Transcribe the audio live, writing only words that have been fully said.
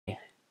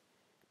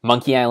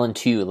Monkey Island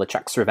 2,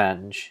 LeChuck's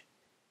Revenge.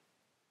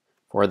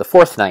 For the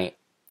fourth night,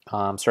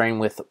 starting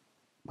with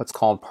what's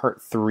called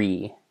Part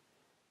 3.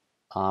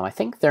 I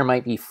think there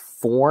might be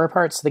 4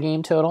 parts of the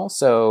game total,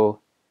 so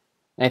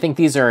I think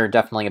these are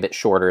definitely a bit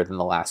shorter than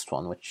the last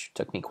one, which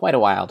took me quite a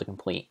while to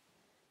complete.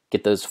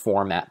 Get those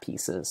 4 map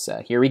pieces,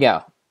 so here we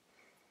go.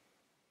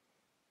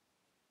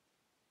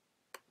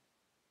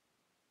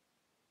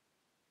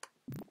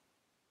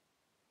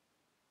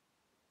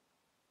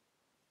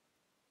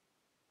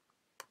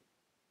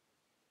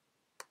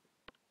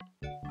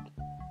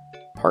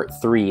 Part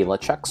 3,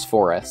 LeChuck's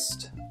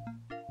Forest.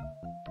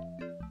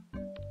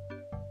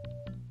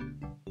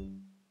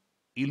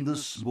 In the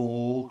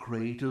small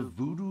crate of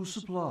voodoo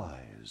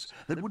supplies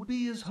that would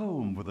be his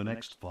home for the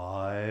next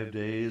 5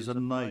 days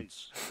and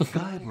nights,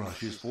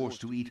 Guybrush is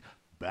forced to eat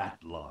bat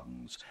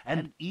lungs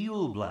and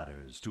eel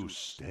bladders to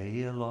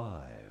stay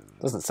alive.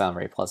 Doesn't sound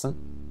very pleasant.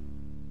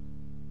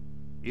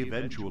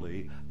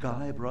 Eventually,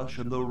 Guybrush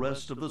and the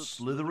rest of the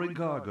slithering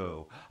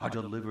cargo are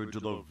delivered to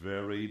the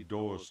very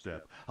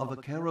doorstep of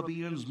the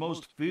Caribbean's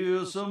most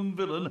fearsome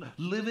villain,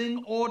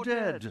 living or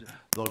dead,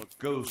 the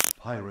ghost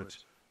pirate,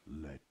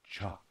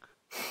 LeChuck.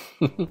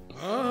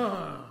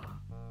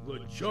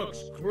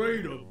 LeChuck's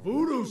crate of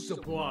voodoo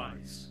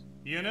supplies.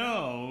 You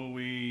know,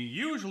 we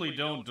usually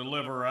don't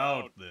deliver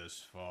out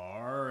this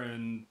far,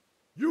 and...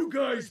 You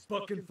guys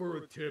bucking for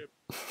a tip?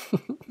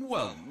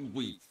 Well,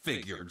 we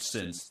figured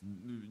since...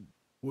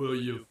 Well,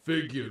 you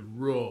figured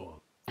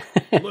wrong.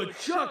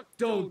 LeChuck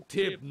don't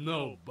tip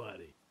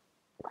nobody.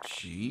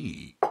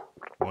 Gee.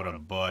 What a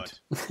butt.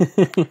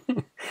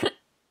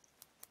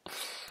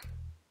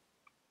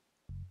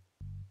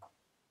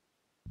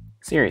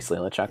 Seriously,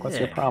 LeChuck, what's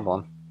your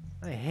problem?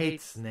 I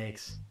hate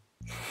snakes.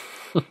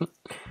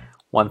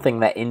 One thing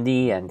that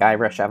Indy and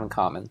Guybrush have in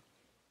common.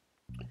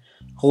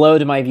 Hello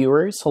to my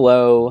viewers.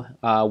 Hello,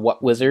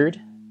 What Wizard.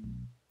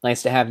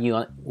 Nice to have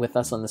you with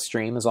us on the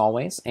stream, as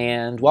always.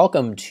 And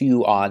welcome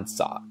to Odd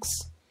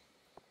Socks.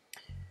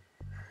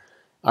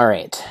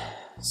 Alright,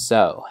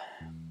 so...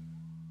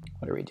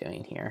 what are we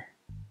doing here?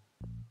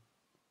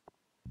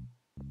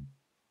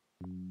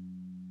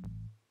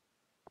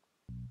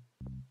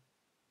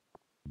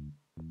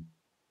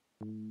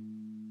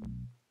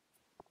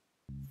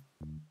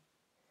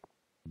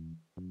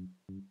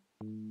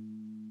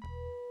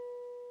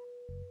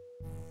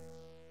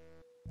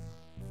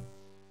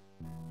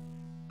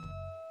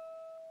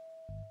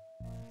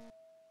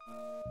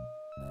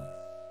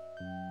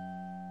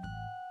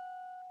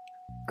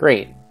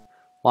 Great.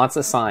 Lots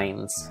of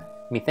signs.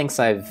 Methinks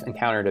I've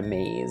encountered a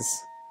maze.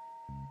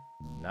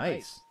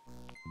 Nice.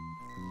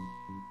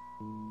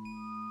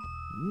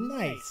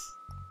 Nice.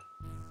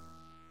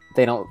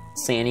 They don't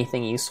say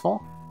anything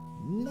useful?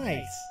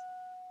 Nice.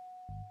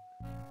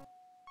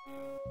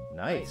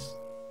 Nice.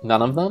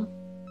 None of them?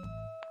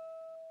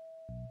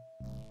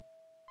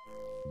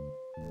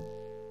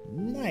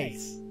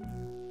 Nice.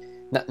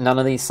 None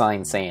of these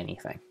signs say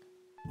anything.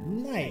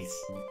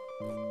 Nice.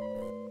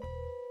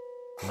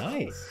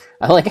 Nice.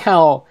 I like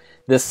how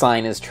this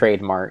sign is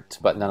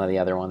trademarked, but none of the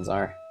other ones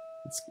are.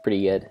 It's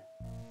pretty good.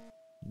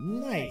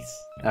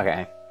 Nice.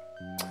 Okay.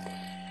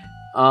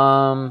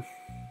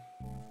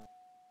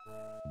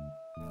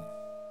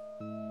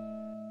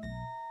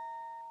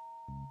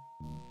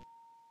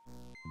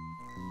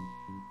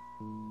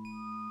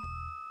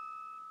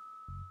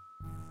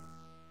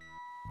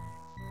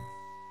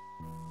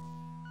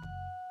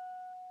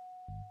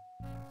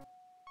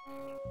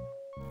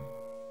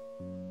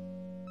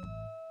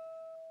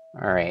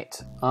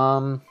 Alright,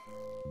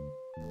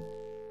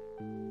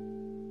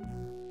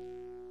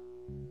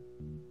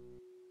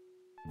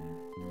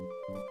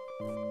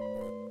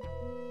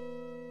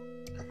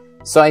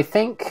 so I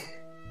think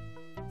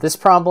this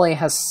probably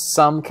has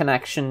some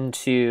connection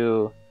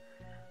to,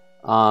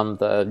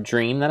 the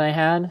dream that I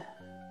had.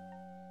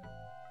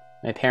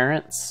 My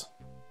parents.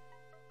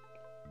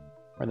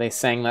 Where they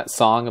sang that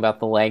song about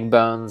the leg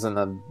bones and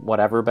the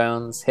whatever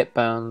bones, hip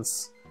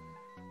bones,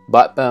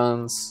 butt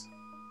bones.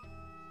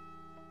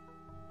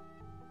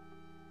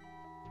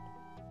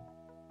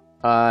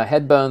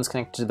 Head bone's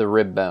connected to the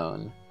rib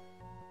bone.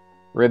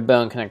 Rib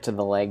bone connected to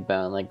the leg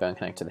bone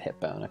connected to the hip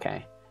bone,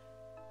 okay.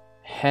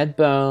 Head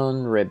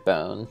bone, rib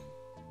bone.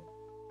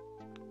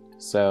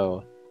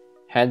 So,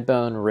 head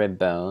bone, rib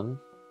bone.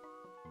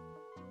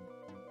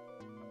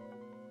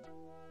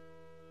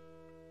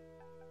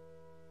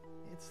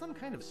 It's some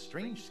kind of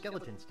strange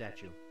skeleton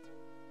statue.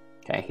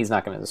 Okay, he's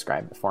not going to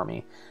describe it for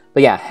me.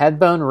 But yeah, head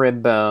bone,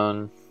 rib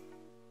bone.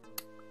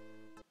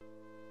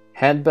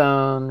 Head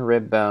bone,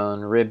 rib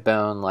bone,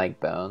 leg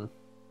bone.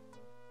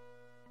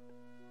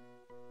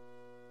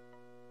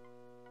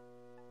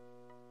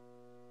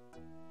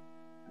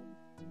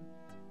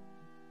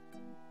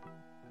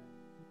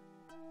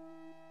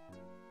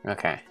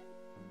 Okay.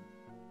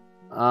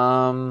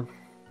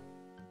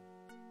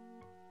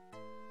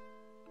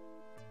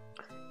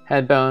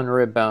 Head bone,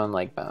 rib bone,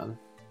 leg bone.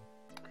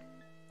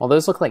 Well,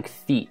 those look like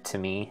feet to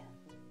me,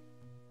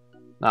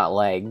 not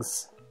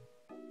legs.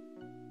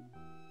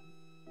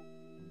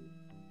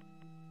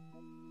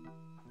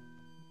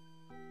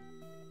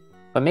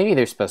 But maybe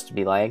they're supposed to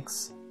be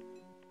legs.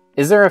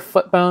 Is there a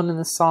foot bone in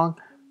this song?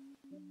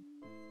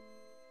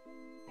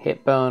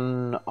 Hip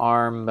bone,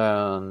 arm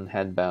bone,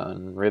 head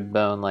bone, rib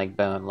bone, leg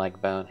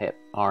bone, hip,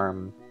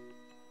 arm,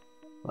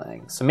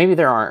 leg. So maybe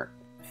there aren't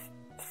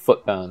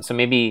foot bones. So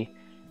maybe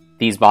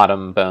these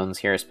bottom bones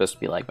here are supposed to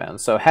be leg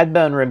bones. So head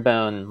bone, rib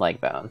bone,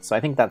 leg bone. So I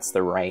think that's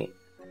the right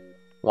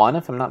one,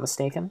 if I'm not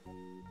mistaken.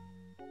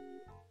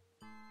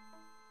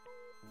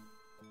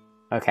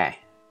 Okay.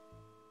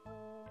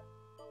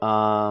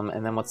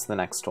 And then what's the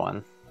next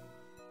one?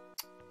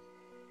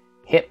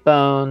 Hip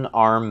bone,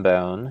 arm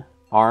bone,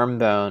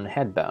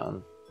 head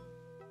bone.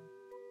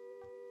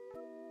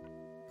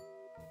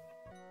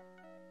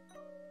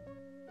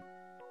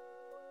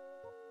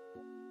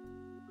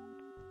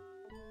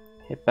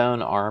 Hip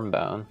bone, arm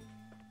bone,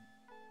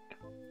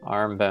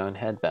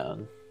 head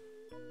bone.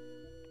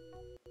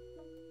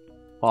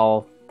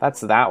 Well,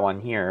 that's that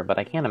one here, but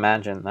I can't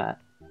imagine that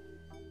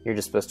you're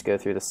just supposed to go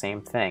through the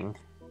same thing.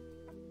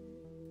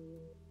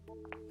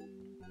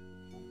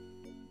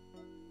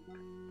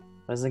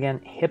 What is it again?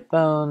 Hip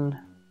bone,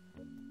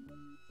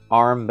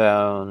 arm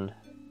bone,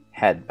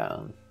 head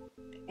bone.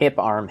 Hip,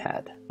 arm,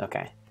 head.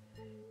 Okay.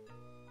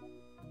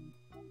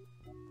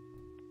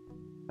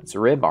 That's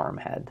rib, arm,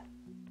 head.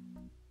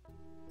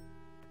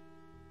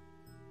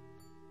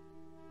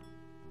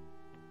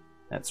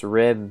 That's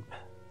rib,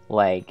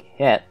 leg,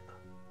 hip.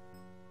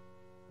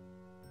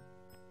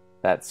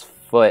 That's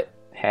foot,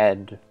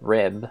 head,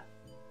 rib.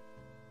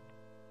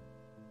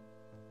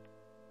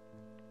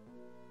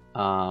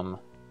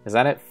 Is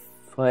that it?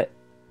 Foot.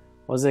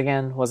 What was it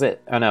again? Was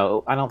it? Oh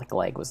no, I don't think the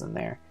leg was in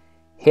there.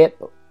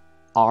 Hip,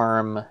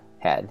 arm,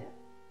 head.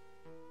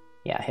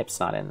 Yeah, hip's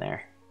not in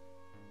there.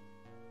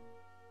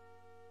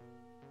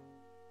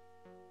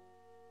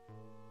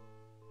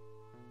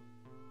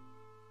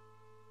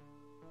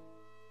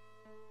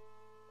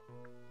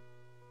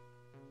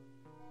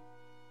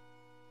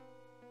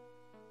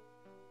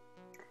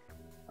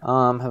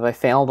 Have I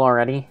failed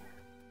already?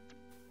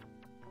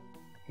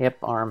 Hip,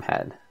 arm,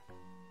 head.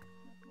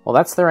 Well,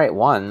 that's the right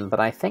one, but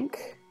I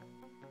think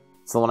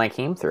it's the one I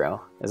came through,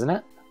 isn't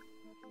it?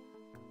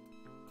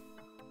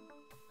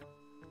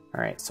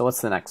 Alright, so what's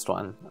the next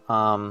one?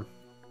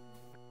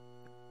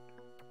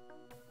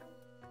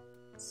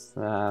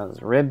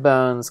 Rib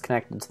bone's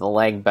connected to the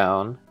leg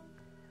bone.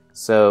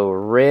 So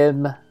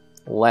rib,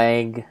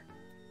 leg,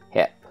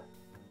 hip.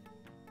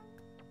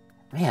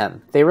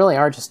 Man, they really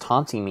are just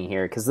taunting me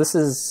here, because this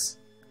is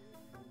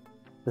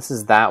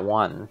that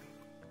one.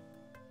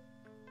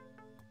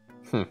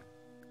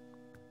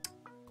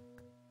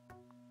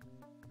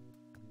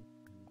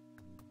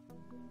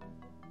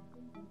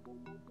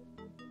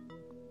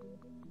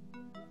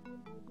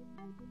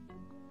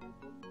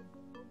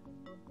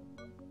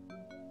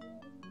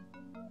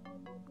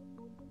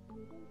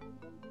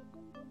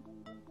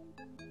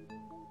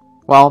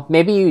 Well,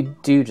 maybe you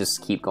do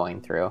just keep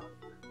going through.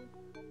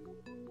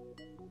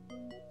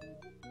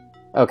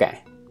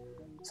 Okay,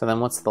 so then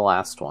what's the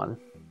last one?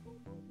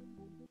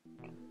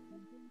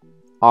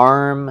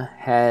 Arm,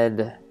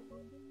 head,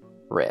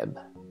 rib.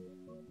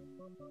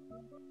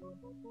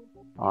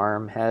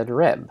 Arm, head,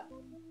 rib.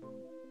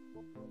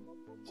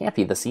 Can't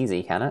be this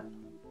easy, can it?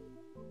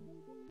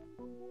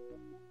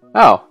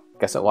 Oh,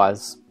 guess it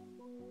was.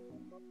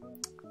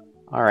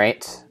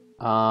 Alright,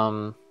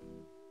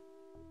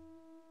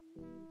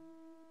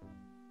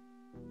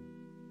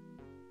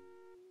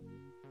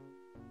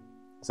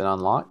 is it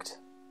unlocked?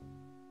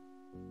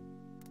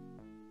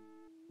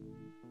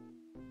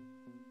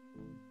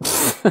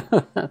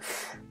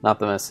 Not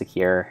the most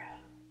secure.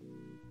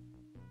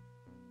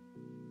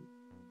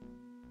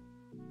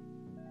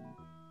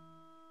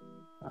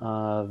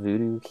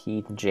 Voodoo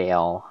key to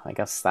jail. I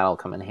guess that'll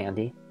come in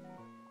handy.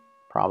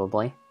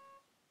 Probably.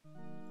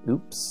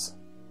 Oops.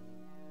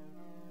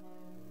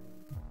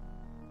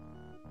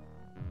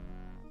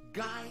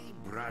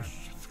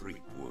 Guybrush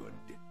Threepwood.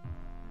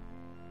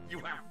 You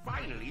have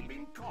finally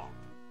been caught.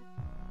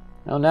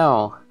 Oh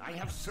no. I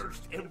have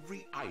searched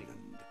every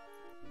island,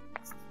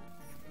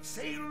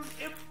 sailed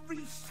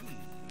every sea,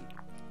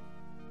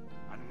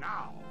 and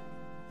now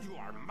you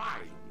are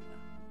mine.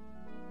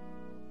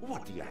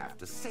 What do you have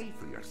to say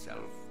for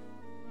yourself?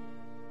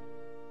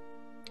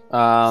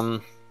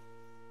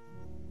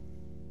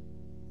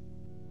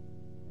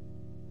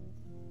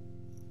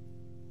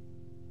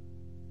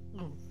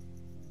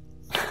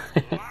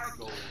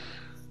 Margot,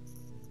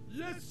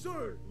 Yes,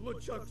 sir,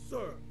 LeChuck,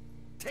 sir.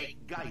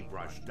 take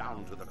Guybrush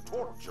down to the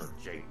torture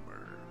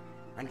chamber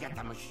and get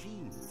the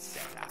machine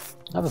set up.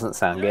 That doesn't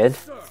sound good.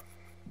 Yes, sir.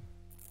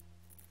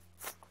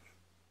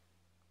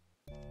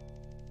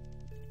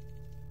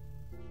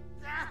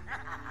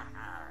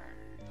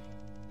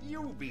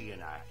 You'll be in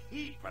a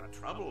heap of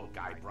trouble,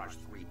 Guybrush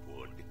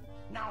Threepwood.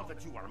 Now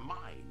that you are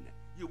mine,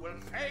 you will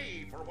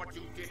pay for what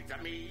you did to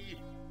me.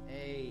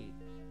 Hey,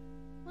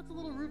 what's a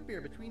little root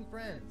beer between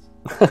friends?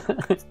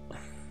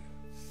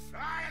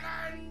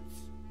 Silence!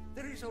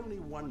 There is only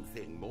one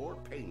thing more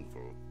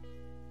painful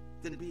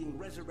than being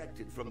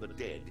resurrected from the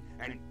dead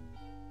and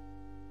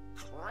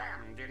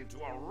crammed turned into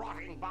a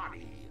rotting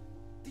body.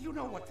 Do you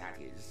know what that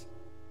is?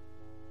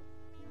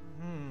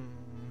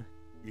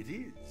 It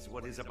is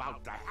what is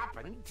about to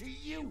happen to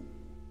you.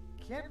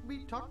 Can't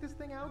we talk this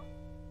thing out?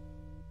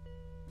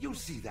 You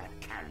see that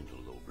candle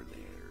over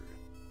there?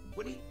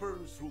 When it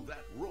burns through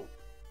that rope,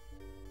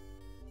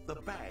 the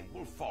bag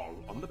will fall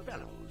on the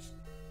bellows.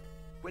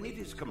 When it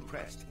is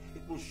compressed,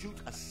 it will shoot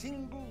a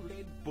single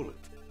lead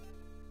bullet,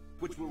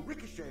 which will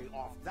ricochet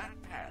off that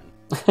pan,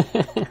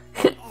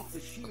 off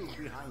the shield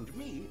behind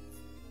me,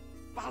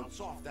 bounce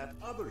off that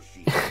other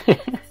shield,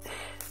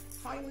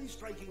 finally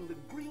striking the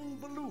green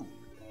balloon.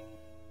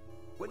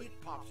 When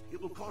it pops,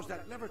 it will cause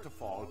that lever to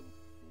fall,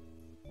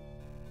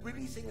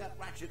 releasing that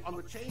ratchet on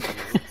the chain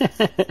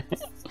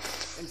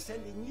and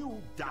sending you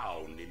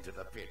down into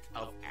the pit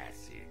of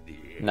acid.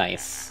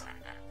 Nice.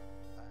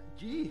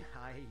 Gee,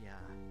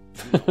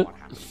 You know what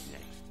happens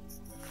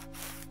next?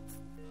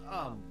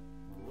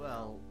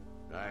 Well...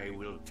 I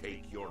will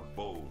take your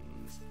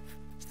bones,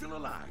 still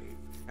alive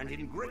and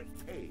in great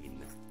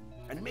pain,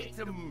 and make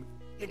them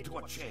into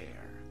a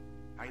chair.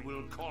 I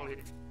will call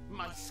it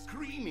my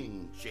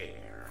screaming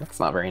chair. That's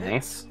not very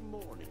nice. Every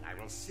morning I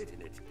will sit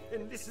in it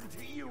and listen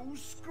to you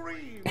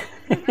scream.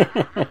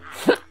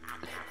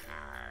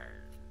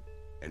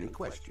 Any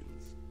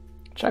questions?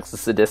 Chuck's a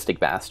sadistic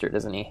bastard,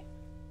 isn't he?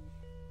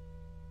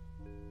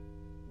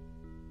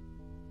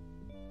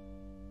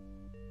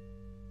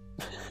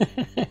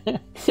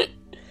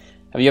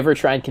 Have you ever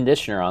tried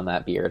conditioner on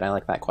that beard? I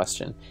like that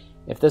question.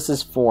 If this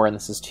is 4 and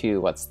this is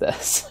 2, what's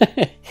this?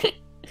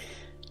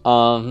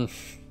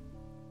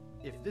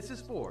 if this is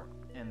 4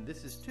 and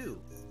this is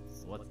 2,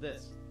 what's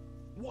this?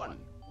 1.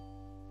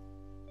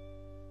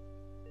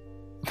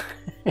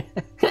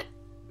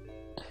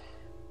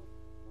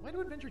 Why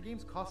do adventure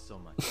games cost so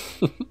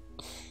much?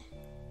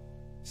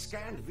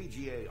 Scanned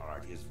VGA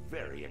art is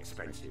very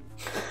expensive.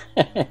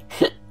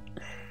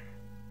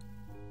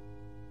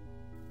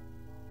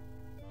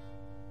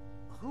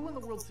 Who won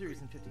the World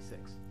Series in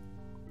 '56?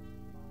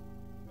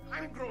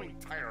 I'm growing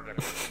tired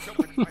of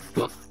stupid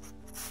questions.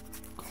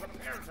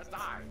 Prepare to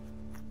die.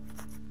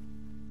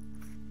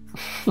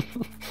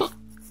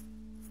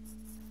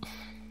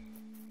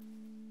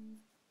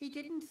 He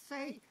didn't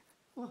say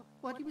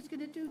what he was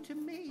going to do to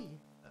me.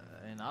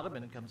 An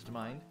Ottoman comes to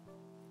mind.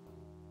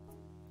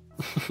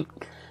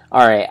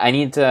 Alright, I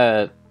need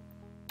to,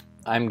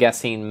 I'm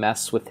guessing,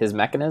 mess with his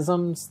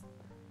mechanisms.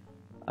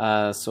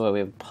 So we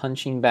have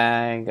punching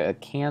bag, a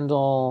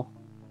candle,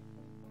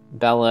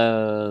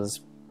 bellows,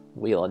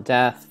 wheel of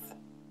death,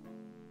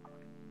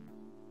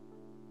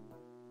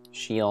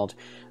 shield.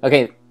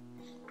 Okay,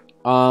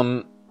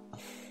 I'm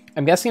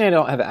guessing I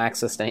don't have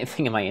access to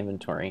anything in my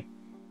inventory.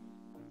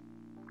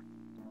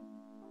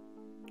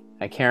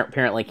 I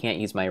apparently can't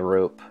use my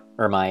rope,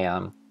 or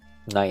my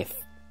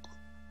knife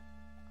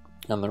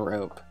on the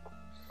rope.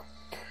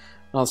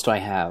 What else do I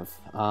have?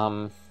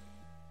 I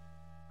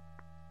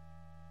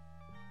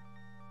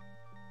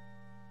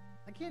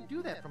can't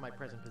do that from my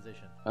present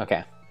position.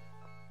 Okay.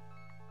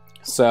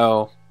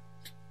 So...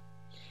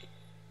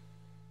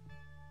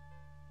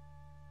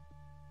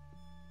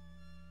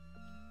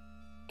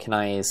 Can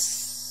I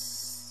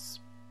spit?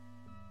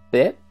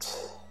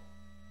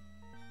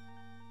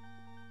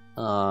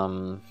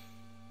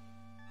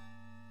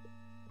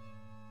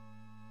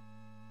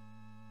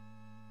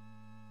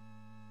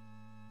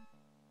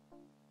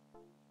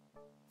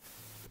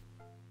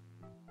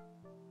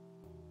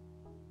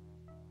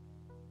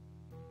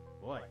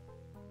 Boy,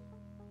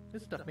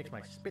 this stuff makes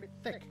my spit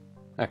thick.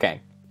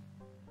 Okay.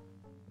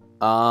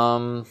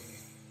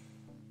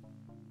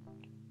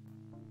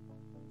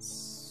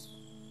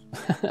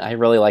 I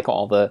really like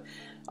all the...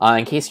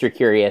 in case you're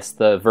curious,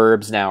 the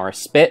verbs now are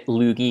spit,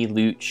 loogie,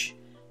 looch,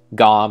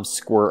 gob,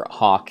 squirt,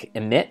 hawk,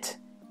 emit,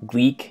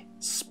 gleek,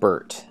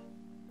 spurt.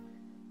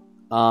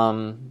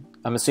 I'm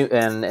assuming...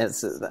 And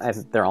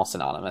they're all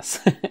synonymous,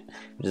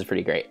 which is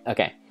pretty great.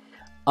 Okay.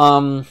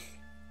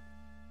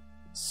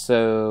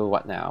 So,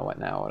 what now?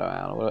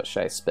 What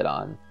should I spit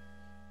on?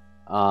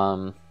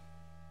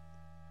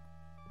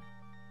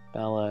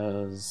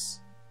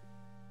 Bellows...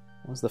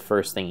 What was the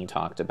first thing you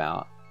talked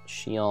about?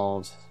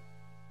 Shield,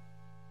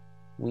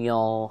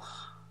 wheel,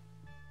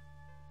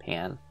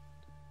 pan.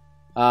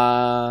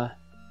 I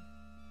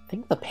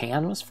think the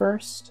pan was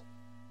first.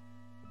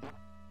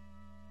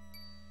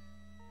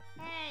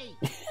 Hey!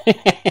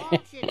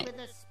 Bullshit with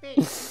a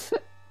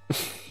spit!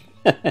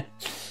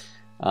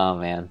 Oh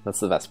man, that's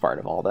the best part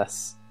of all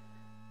this.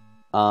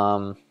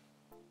 I'll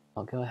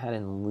go ahead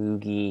and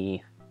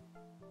loogie.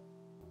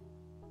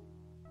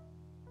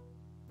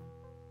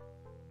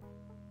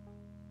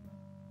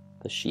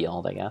 The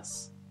shield, I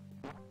guess.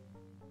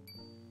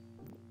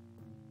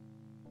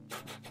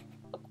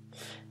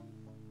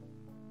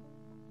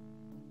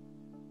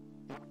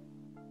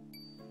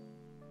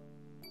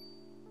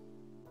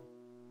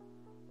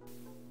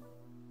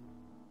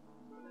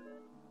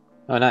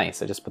 Oh,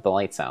 nice. I just put the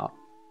lights out.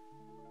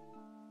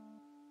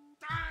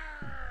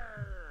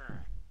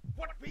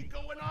 What be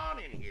going on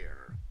in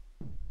here?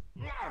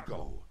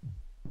 Largo,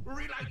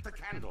 relight the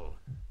candle.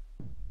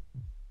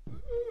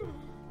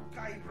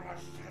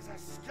 Guybrush has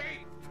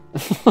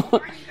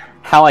escaped.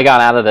 How I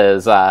got out of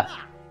those I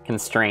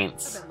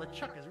constraints. bet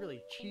LeChuck is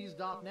really cheesed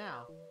off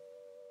now.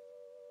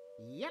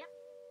 Yep.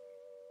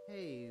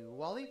 Hey,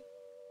 Wally,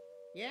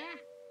 Yeah.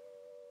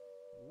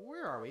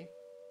 where are we?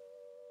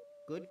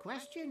 Good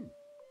question.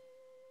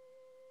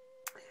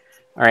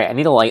 Alright, I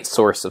need a light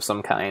source of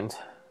some kind.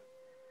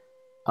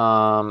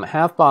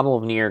 Half bottle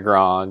of near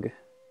grog.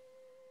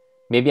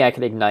 Maybe I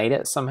could ignite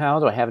it somehow.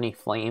 Do I have any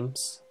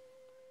flames?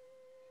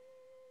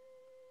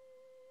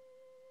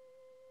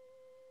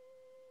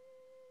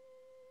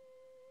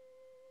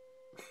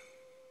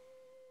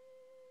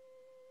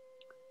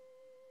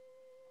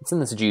 What's in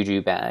this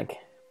juju bag?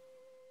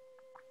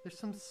 There's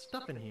some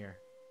stuff in here.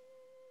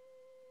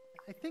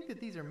 I think that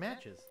these are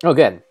matches, Oh,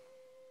 good.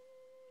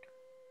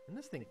 and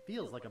this thing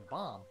feels like a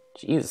bomb.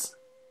 Jeez.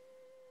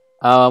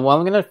 Well,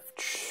 I'm gonna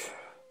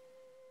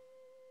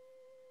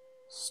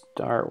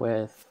start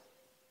with...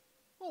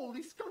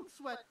 Holy skunk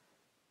sweat!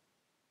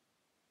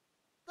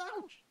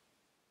 Ouch!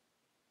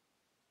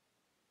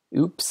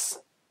 Oops.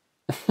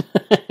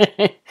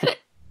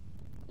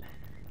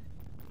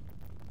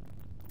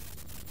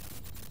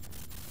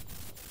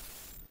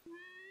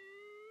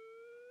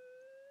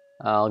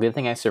 Good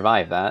thing I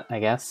survived that, I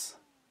guess.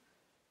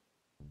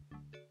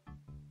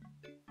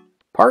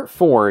 Part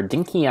 4,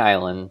 Dinky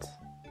Island.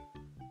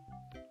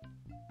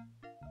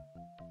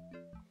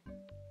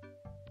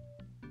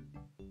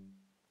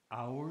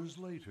 Hours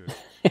later.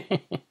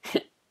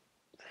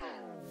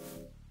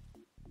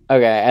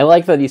 Okay, I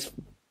like that he's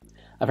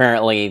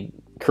apparently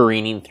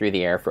careening through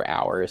the air for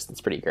hours. That's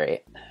pretty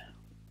great.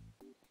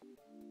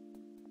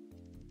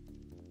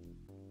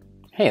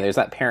 Hey, there's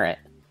that parrot.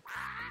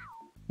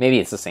 Maybe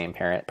it's the same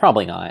parrot.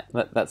 Probably not.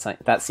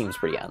 That seems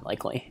pretty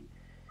unlikely.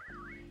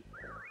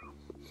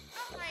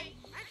 Okay,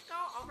 let's go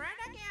over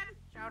it again,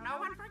 so no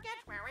one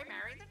forgets where we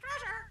buried the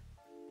treasure.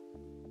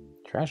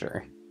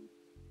 Treasure?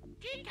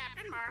 Gee,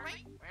 Captain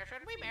Marley, where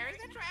should we bury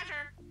the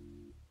treasure?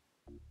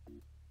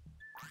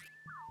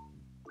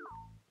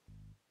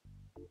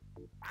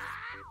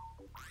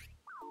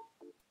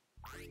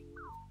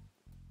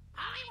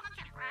 Polly wants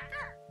a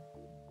cracker.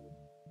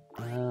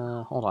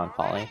 Hold on, Go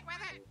Polly. ahead with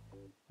it.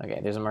 Okay,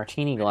 there's a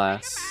martini Make a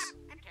glass.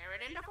 map and tear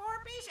it into 4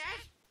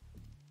 pieces.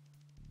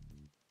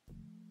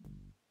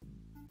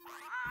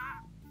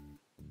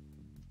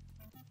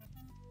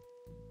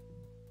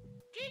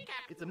 Gee,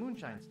 Captain. It's a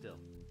moonshine still.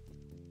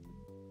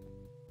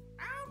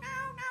 No,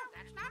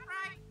 that's not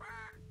right.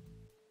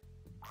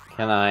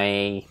 Can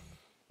I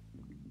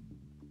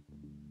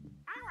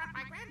I want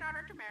my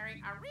granddaughter to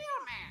marry a real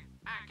man,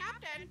 a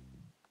captain.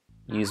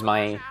 use Not my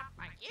a out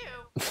like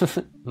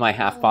you. my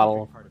half Only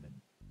bottle? part of it.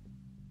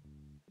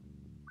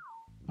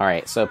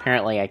 Alright, so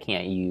apparently I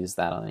can't use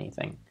that on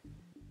anything.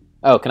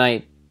 Oh, can I...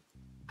 Okay,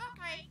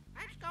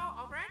 let's go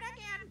over it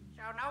again,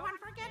 so no one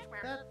forgets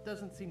where. That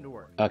doesn't seem to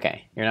work.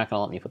 Okay, you're not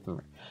gonna let me put them...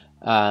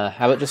 how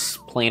about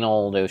just plain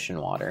old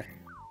ocean water?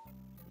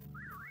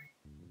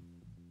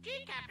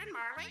 Gee, Captain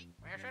Marley,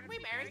 where should we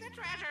bury the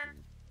treasure?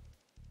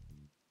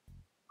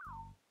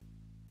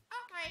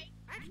 Okay,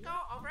 let's go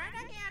over it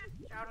again,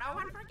 so no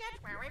one forgets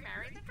where we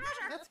buried the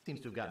treasure. That seems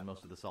to have gotten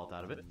most of the salt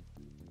out of it.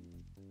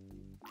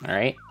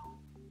 Alright.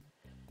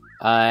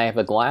 I have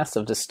a glass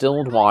of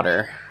distilled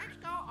water. Let's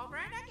go over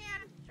it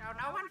again, so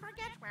no one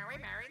forgets where we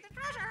buried the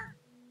treasure.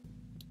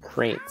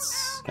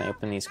 Crates. Can I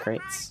open these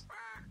crates?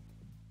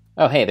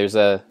 Oh, hey, there's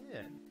a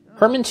Yeah.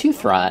 Herman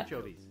Tooth Rot.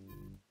 Anchovies.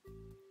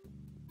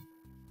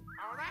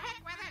 Go the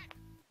heck with it.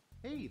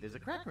 Hey, there's a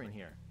cracker in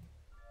here.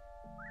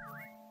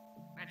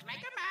 Let's make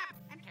a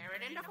map and tear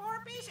it into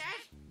 4 pieces.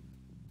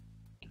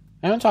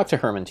 I don't talk to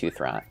Herman Tooth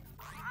Rot.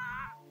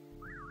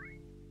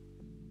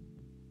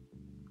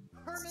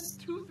 Herman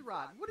Tooth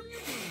Rot, what are you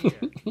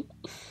doing here?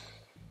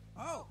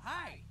 Oh,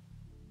 hi.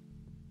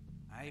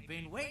 I've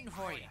been waiting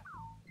for you.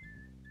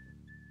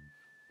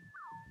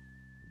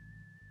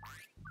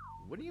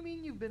 What do you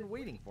mean you've been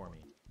waiting for me?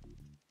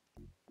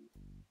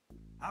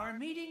 Our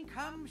meeting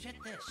comes at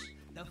this,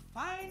 the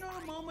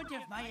final moment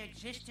of my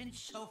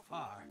existence so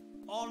far.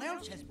 All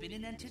else has been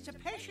in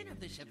anticipation of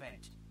this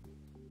event.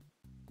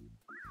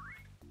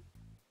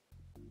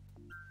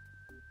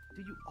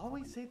 Do you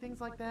always say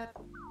things like that?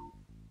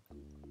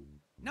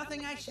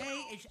 Nothing I say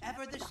is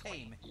ever the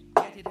same,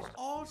 yet it is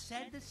all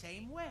said the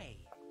same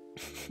way.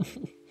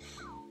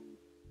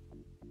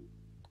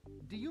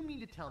 Do you mean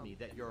to tell me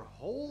that your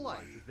whole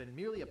life has been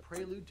merely a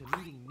prelude to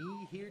meeting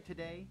me here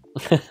today?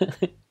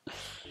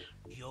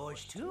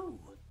 Yours too.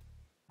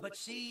 But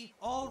see,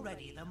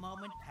 already the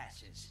moment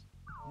passes.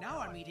 Now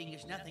our meeting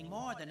is nothing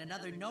more than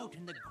another note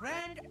in the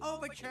grand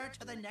overture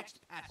to the next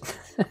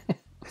passage.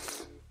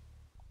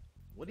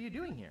 What are you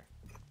doing here?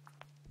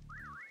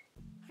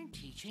 I'm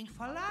teaching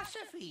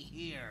philosophy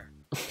here.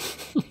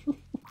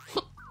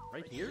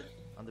 Right here?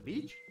 On the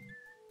beach?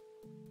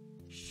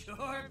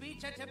 Sure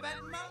beats a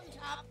Tibetan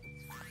mountaintop.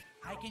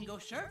 I can go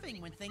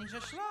surfing when things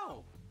are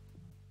slow.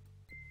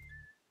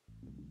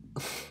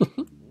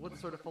 What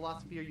sort of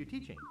philosophy are you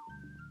teaching?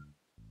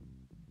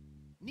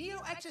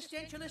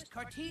 Neo-existentialist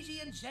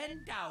Cartesian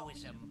Zen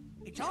Taoism.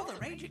 It's all the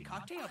rage at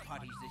cocktail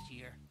parties this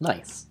year.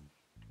 Nice.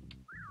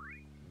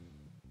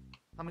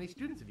 How many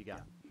students have you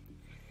got?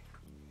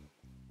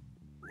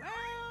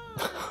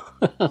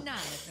 Well, none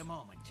at the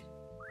moment.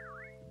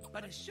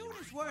 But as soon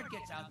as word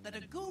gets out that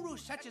a guru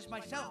such as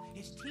myself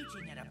is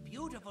teaching at a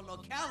beautiful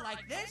locale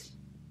like this,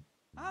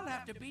 I'll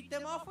have to beat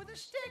them off with a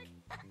stick.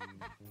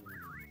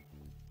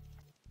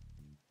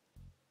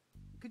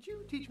 Could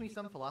you teach me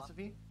some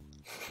philosophy?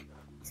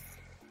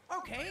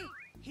 Okay,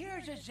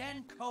 here's a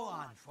Zen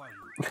koan for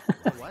you.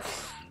 What?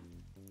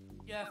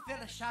 A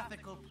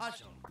philosophical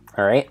puzzle.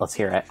 All right, let's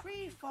hear it. If a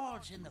tree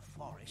falls in the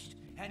forest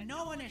and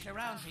no one is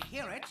around to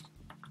hear it,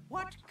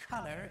 what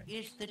color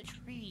is the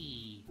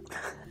tree?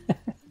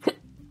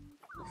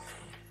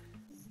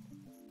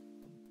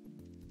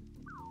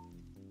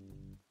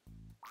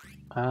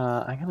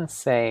 I'm gonna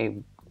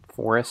say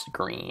forest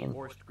green.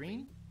 Forest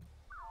green?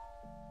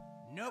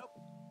 Nope.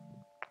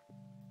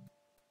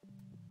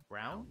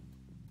 Brown?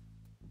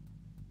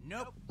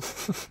 Nope.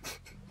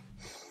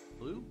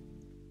 Blue?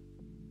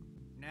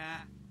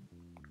 Nah.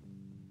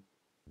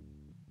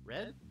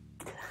 Red?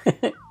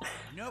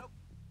 Nope.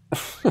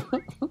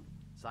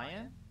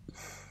 Cyan?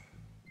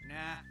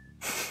 Nah.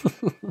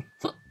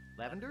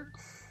 Lavender?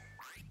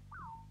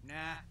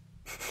 Nah.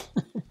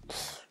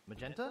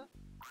 Magenta?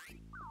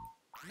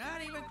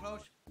 Not even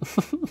close.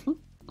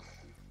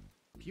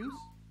 Puce?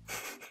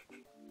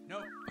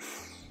 Nope.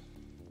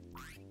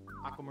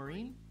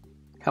 Aquamarine?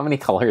 How many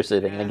colors are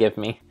they gonna give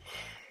me?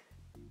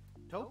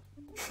 Taupe?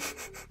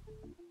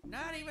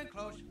 Not even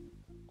close.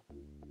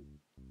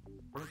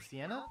 Burnt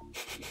sienna?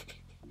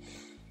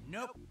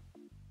 Nope.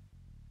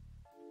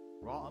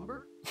 Raw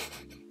umber?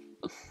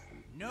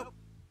 Nope.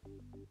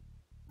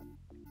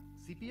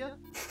 Sepia?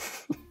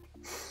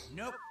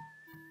 Nope.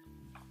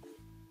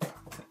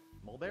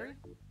 Mulberry?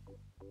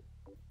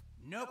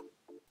 Nope.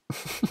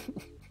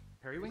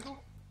 Periwinkle?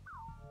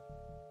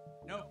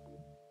 Nope.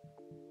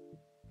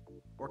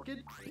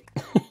 Orchid?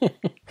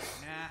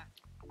 Nah.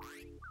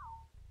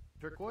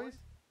 Turquoise?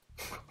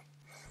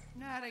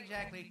 Not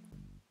exactly.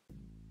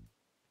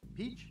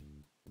 Peach?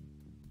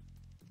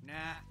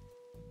 Nah.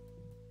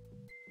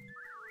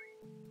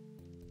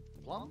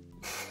 Plum?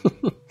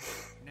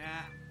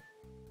 Nah.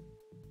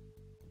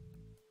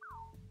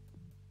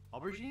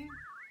 Aubergine?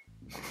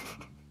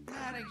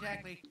 Not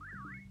exactly.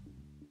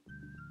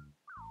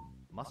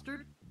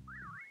 Mustard?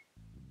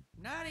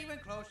 Not even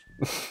close.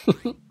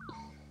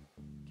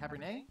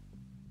 Cabernet?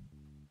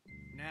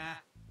 Nah.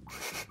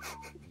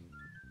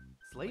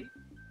 Slate?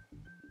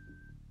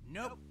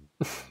 Nope.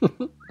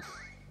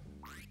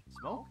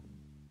 Smoke?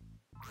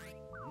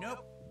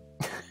 Nope.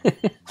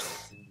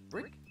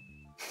 Brick?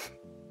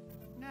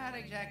 Not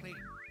exactly.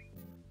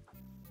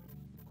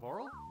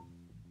 Coral?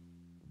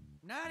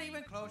 Not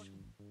even close.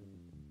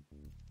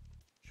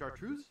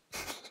 Chartreuse?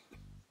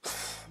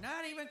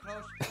 Not even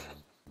close.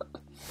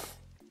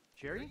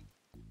 Cherry?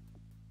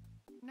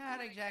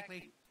 Not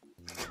exactly.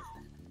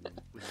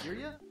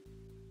 Wisteria?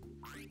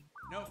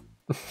 Nope.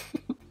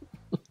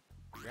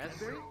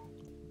 Raspberry?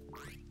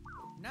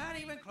 Not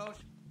even close.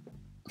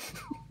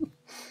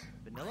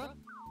 Vanilla?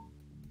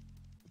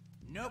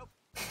 Nope.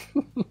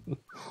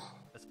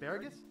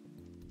 Asparagus?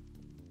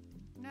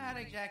 Not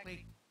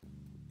exactly.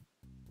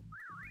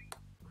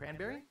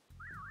 Cranberry?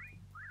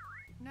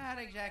 Not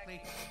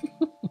exactly.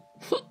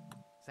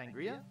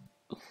 Sangria?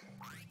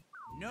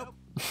 Nope.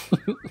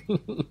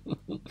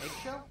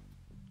 Eggshell?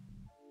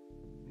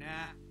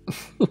 Nah.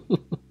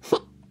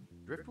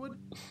 Driftwood?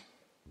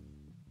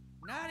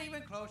 Not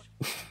even close.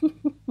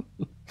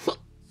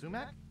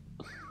 Sumac?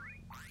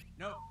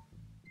 Nope.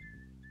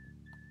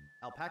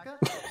 Alpaca?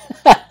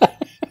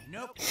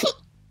 Nope.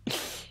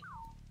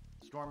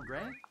 Storm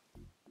gray?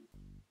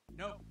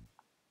 Nope.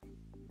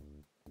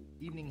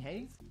 Evening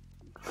haze?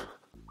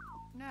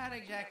 Not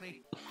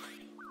exactly.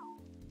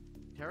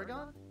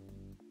 Tarragon?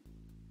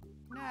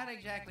 Not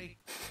exactly.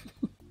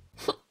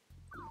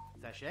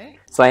 Sachet?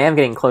 So I am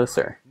getting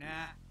closer.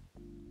 Nah.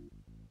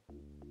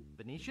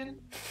 Venetian?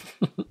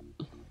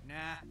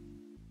 Nah.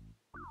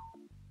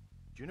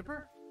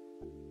 Juniper?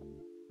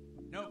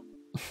 Nope.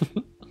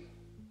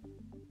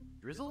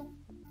 Drizzle?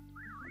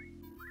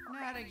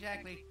 Not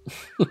exactly.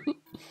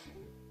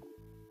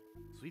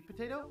 Sweet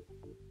potato?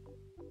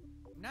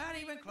 Not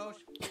even close.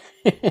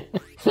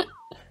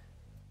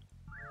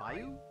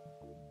 Bayou?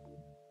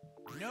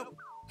 Nope.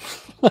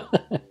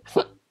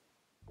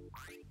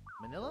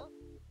 Manila?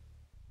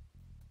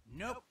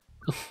 Nope.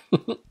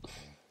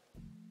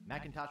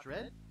 Macintosh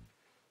red?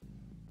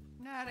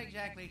 Not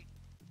exactly.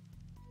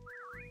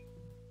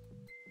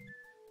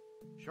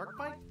 Shark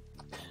bite?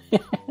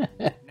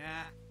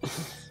 Nah.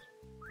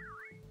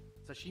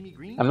 Sashimi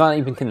green? I'm not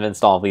even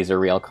convinced all of these are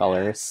real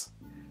colors.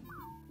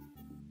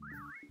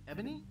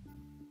 Ebony?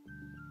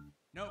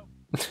 Nope.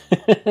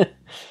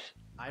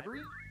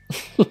 Ivory?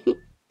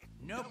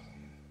 Nope.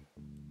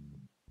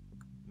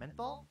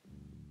 Menthol?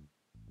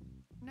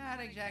 Not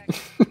exactly.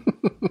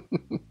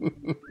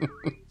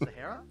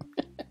 Sahara?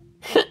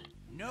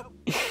 Nope.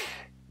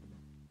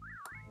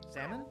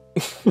 Salmon?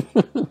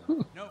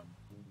 Nope.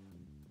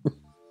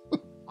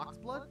 Ox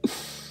blood?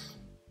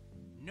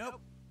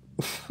 Nope.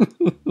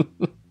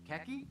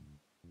 Khaki?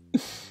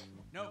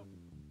 Nope.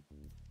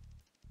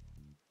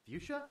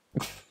 Fuchsia?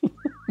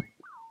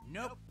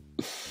 Nope.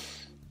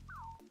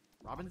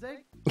 Robin's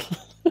egg?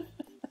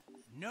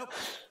 Nope.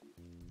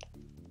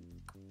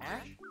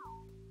 Ash?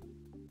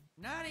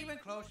 Not even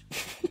close.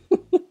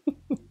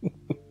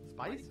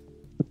 Spice?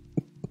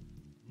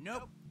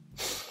 Nope.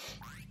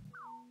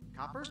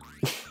 Copper?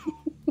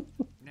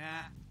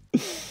 Nah.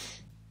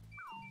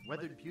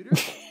 Weathered pewter?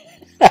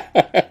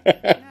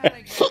 Not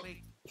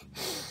exactly.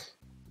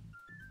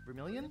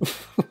 Vermilion?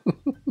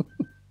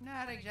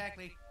 Not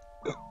exactly.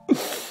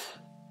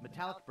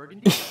 Metallic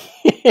burgundy?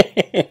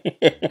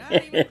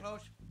 Not even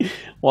close.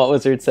 What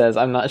Wizard says,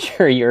 I'm not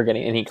sure you're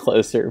getting any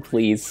closer.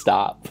 Please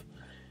stop.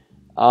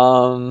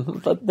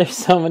 But there's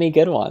so many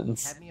good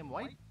ones. Cadmium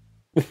white?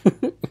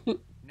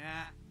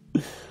 Nah.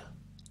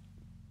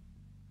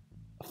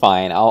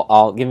 Fine,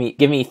 I'll give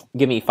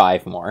me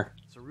 5 more.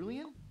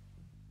 Cerulean?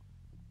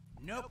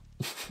 Nope.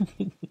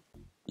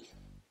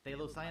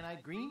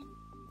 Phthalocyanide green?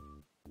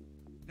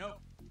 Nope.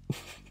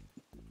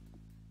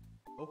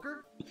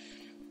 Ochre?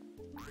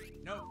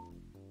 Nope.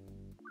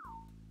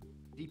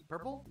 Deep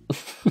purple?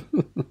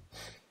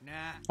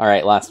 Nah. All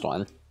right, last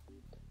one.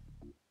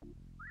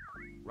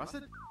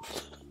 Russet?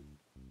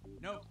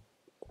 Nope.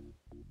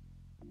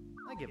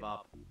 I give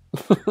up.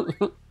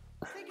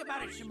 Think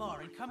about it some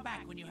more and come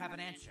back when you have an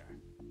answer.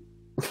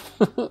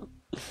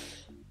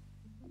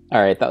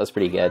 All right, that was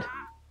pretty good.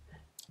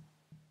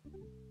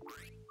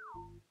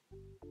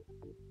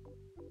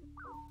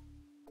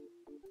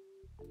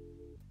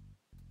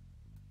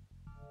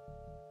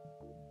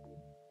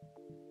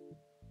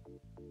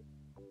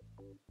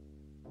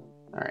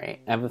 All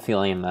right, I have a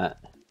feeling that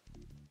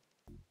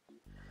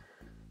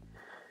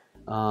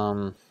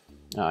oh,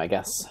 I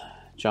guess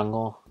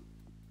jungle.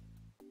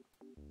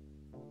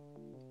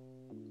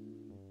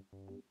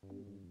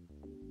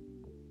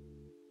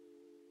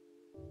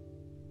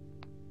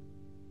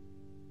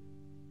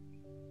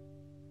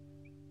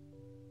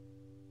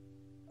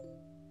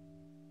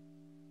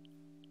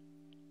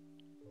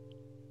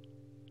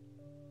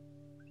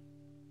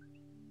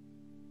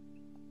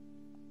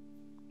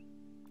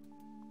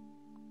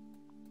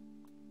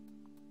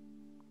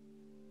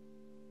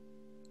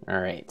 All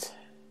right.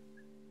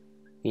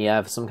 We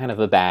have some kind of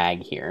a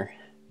bag here.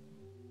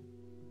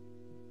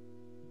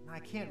 I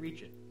can't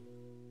reach it.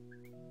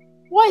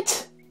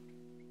 What?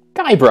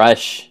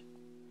 Guybrush.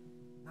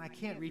 I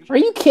can't reach Are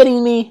you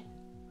kidding me?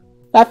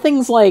 That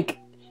thing's like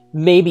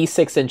maybe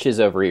 6 inches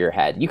over your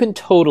head. You can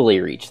totally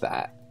reach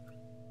that.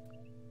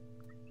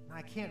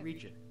 I can't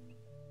reach it.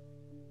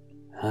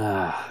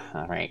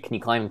 All right, can you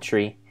climb the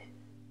tree?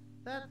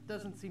 That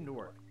doesn't seem to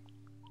work.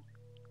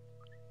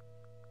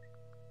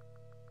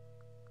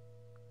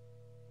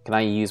 Can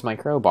I use my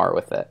crowbar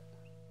with it?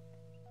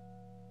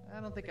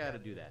 I don't think I ought to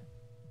do that.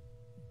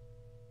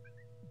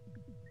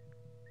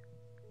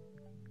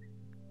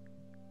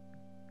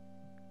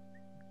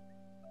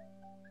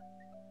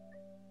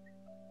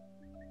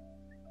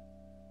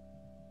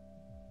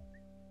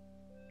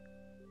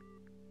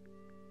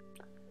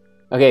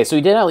 Okay, so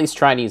we did at least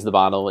try to use the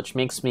bottle, which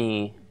makes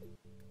me...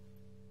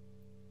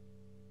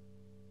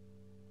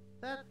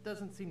 That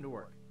doesn't seem to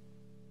work.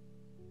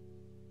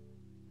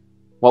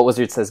 What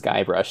Wizard says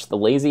Guybrush? The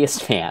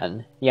laziest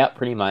fan. Yep,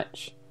 pretty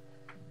much.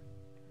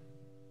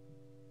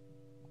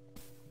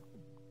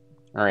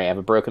 Alright, I have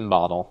a broken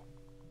bottle.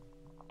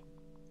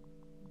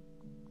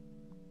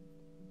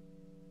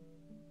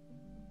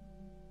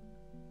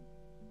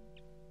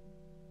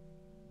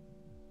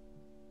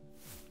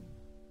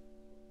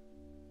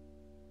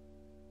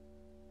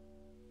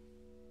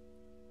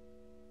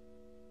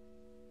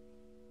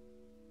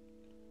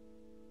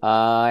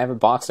 I have a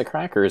box of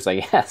crackers,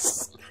 I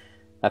guess.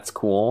 That's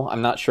cool.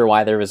 I'm not sure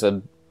why there was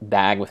a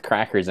bag with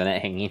crackers in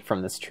it hanging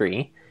from this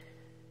tree.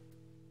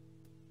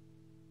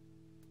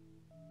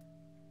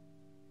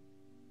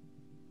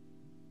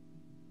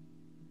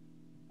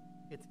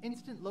 It's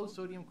instant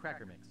low-sodium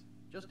cracker mix.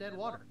 Just add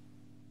water.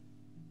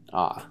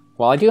 Ah,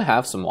 well, I do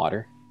have some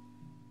water.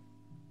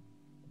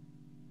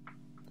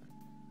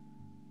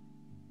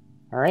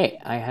 Alright,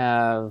 I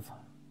have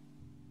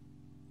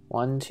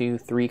 1, 2,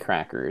 3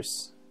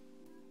 crackers.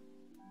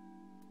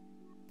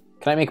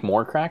 Can I make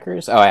more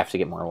crackers? Oh, I have to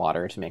get more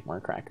water to make more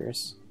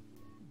crackers.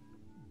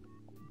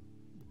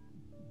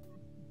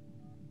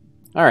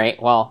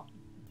 Alright, well,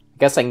 I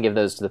guess I can give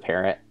those to the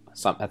parrot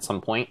at some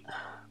point.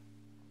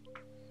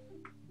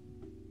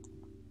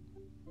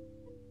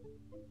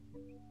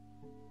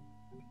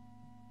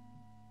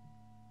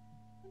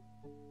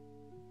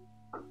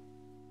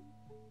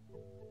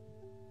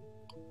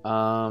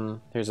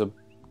 There's a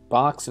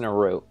box and a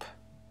rope.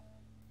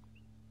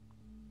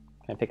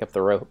 Can I pick up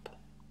the rope?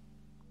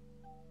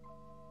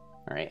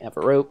 Alright, I have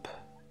a rope.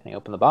 Can I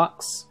open the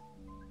box?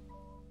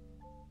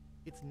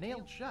 It's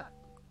nailed shut.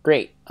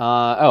 Great. Oh,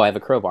 I have a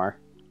crowbar.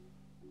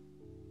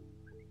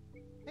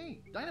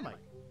 Hey, dynamite.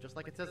 Just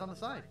like it says on the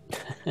side.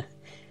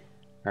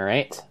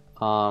 Alright.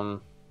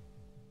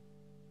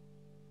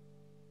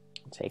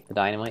 Take the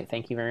dynamite,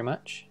 thank you very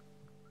much.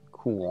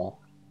 Cool.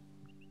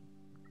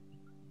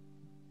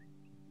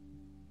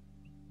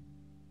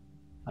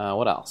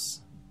 What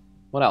else?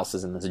 What else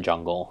is in this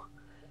jungle?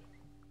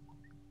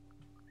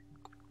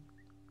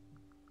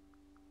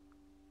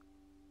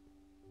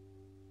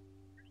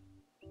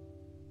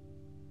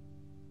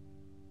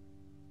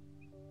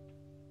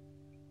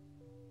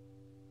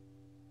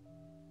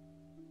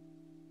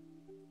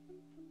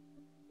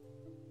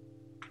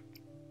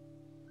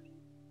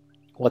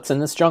 What's in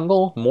this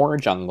jungle? More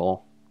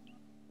jungle.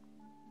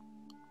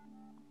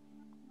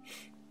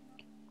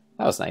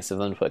 That was nice of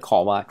them to put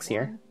callbacks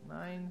here.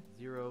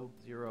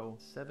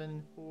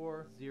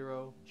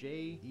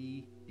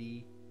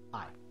 9000740JDDI.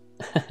 I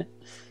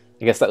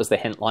guess that was the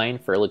hint line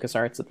for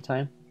LucasArts at the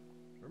time.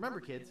 Remember,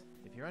 kids,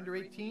 if you're under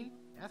 18,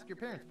 ask your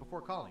parents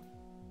before calling.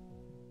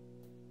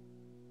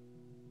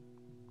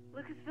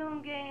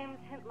 Lucasfilm Games,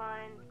 hint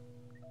line.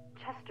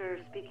 Chester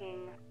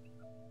speaking.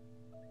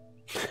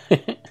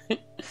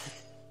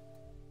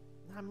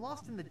 I'm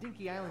lost in the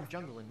Dinky Island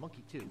jungle in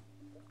Monkey 2.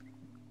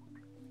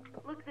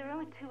 Look, there are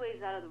only 2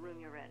 ways out of the room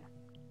you're in.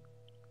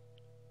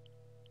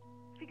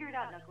 Figure it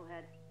out,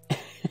 Knucklehead.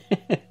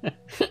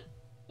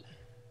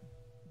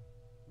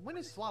 When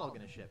is Swaddle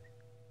gonna ship?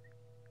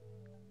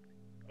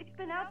 It's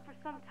been out for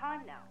some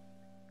time now.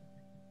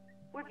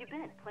 Where have you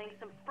been? Playing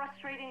some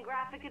frustrating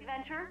graphic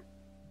adventure?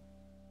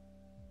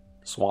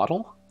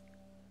 Swaddle?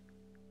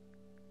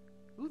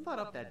 Who thought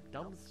up that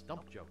dumb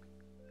stump joke?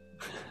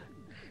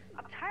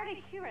 I'm tired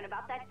of hearing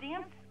about that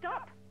damn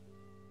stump.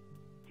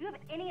 Do you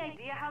have any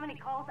idea how many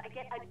calls I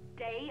get a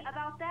day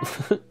about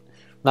that?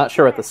 Not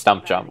sure what the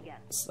stump jump.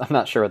 I'm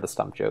not sure what the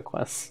stump joke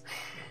was.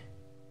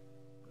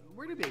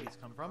 Where do babies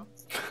come from?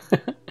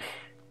 What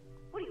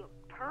are you, a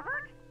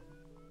pervert?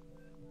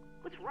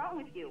 What's wrong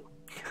with you?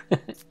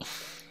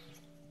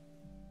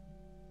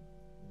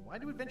 Why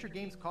do adventure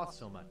games cost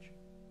so much?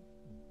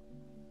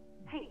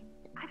 Hey,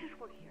 I just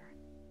work here.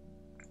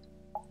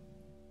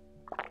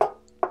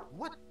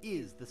 What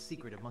is the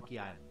secret of Monkey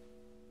Island?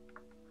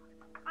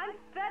 I'm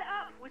fed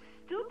up with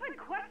stupid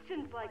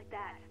questions like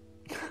that.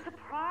 It's a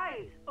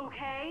surprise,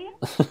 okay?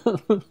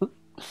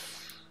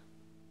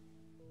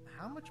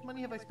 How much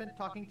money have I spent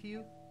talking to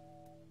you?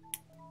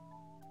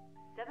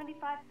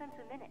 75 cents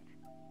a minute.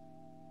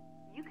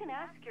 You can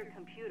ask your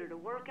computer to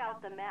work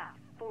out the math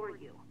for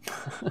you.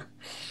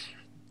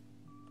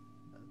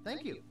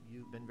 Thank you.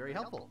 You've been very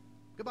helpful.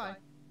 Goodbye.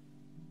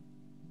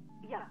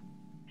 Yeah,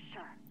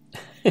 sure.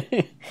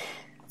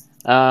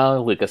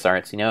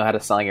 LucasArts, you know how to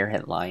sell your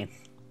hint line.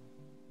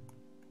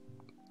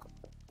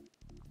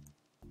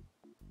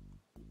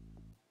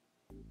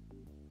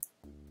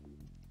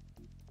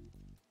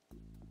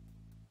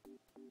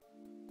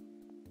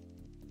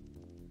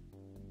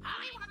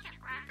 Polly wants a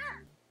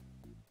cracker.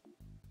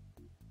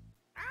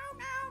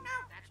 No,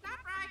 that's not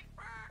right.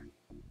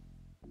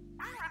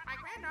 I want my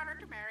granddaughter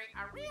to marry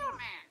a real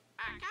man,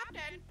 a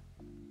captain,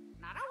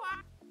 not a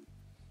what.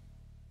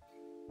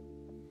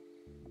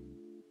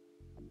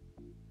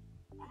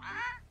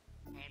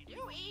 And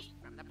due east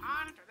from the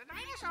pond to the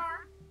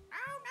dinosaur.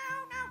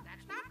 No,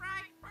 that's not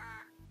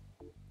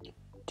right.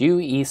 Due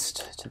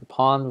east to the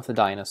pond with the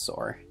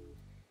dinosaur.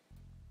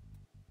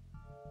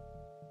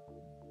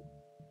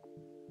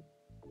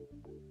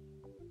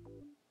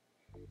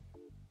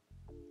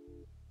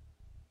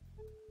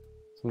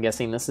 So I'm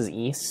guessing this is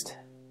east.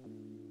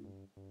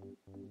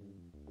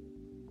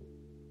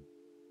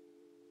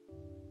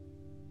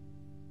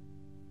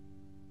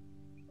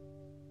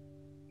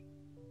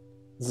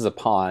 This is a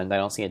pond. I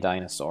don't see a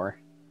dinosaur.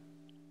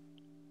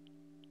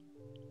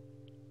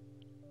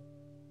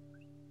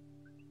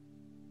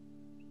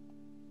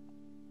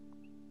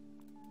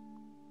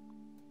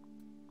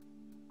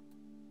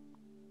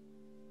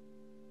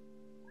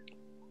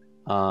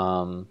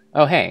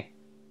 Oh, hey.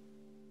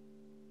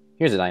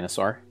 Here's a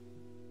dinosaur.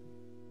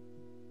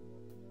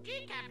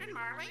 Gee, Captain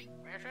Marley,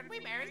 where should we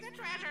bury the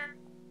treasure?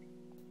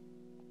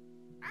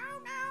 No.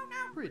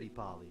 Pretty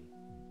Polly.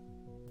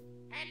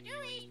 And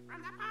due east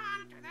from the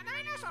pond to the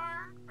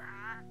dinosaur.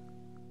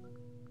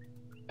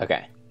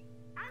 Okay.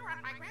 I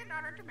want my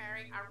granddaughter to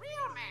marry a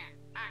real man,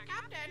 a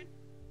captain,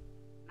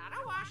 not a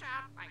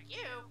washout like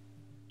you.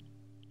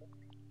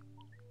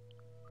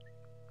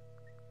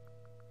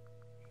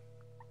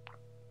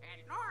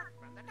 And north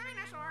from the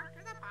dinosaur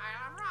to the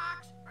pile of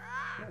rocks.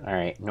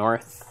 Alright,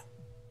 north.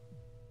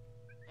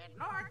 And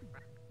north.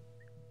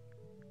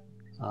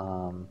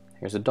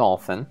 Here's a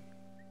dolphin.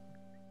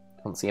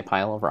 Don't see a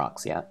pile of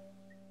rocks yet.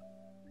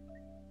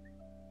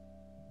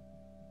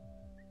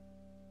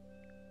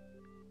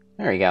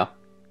 There we go.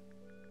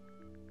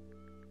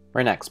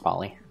 Where next,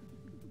 Polly?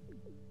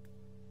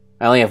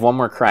 I only have one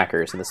more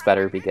cracker, so this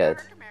better be good.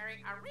 To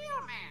marry a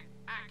real man,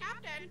 a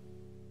captain.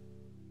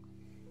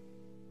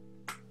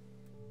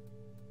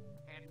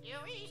 And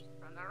due east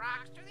from the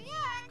rocks to the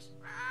eggs.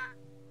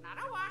 Not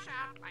a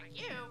washout like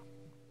you.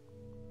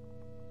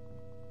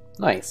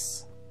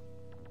 Nice.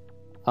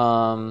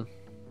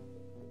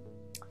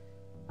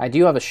 I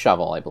do have a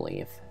shovel, I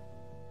believe,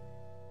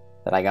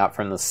 that I got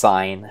from the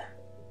sign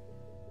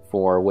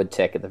for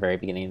Woodtick at the very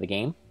beginning of the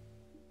game.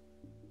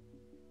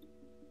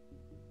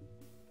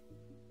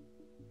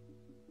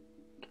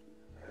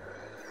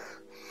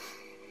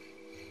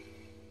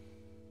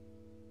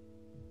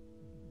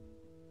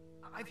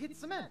 I've hit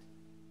cement.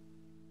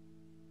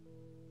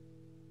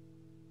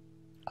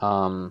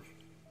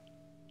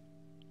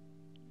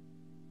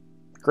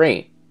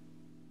 Great.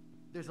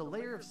 There's a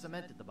layer of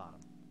cement at the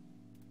bottom.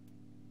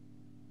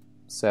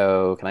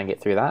 So, can I get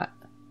through that?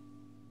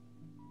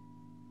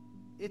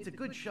 It's a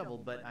good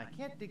shovel, but I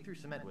can't dig through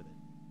cement with it.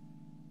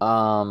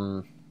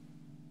 Oh,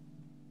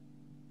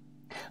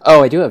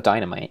 I do have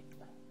dynamite.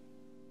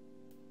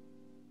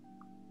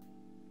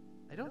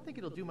 I don't think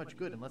it'll do much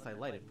good unless I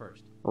light it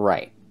first.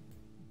 Right.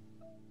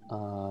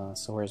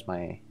 So where's my...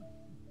 I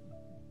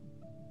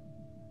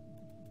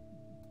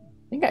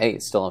think I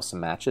still have some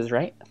matches,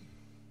 right?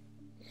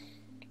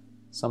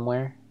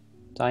 Somewhere.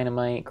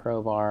 Dynamite,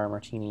 crowbar,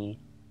 martini,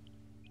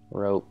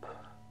 rope,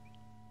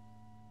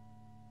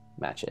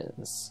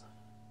 matches.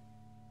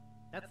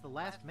 That's the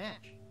last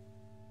match.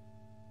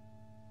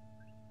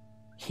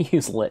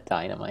 Use lit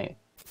dynamite.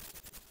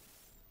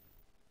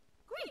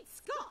 Great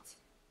Scott!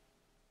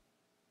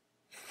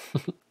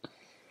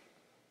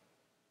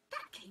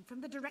 That came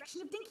from the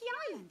direction of Dinky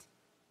Island.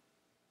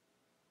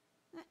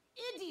 That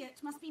idiot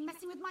must be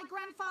messing with my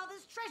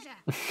grandfather's treasure.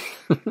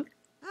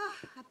 Oh,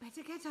 I'd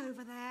better get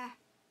over there.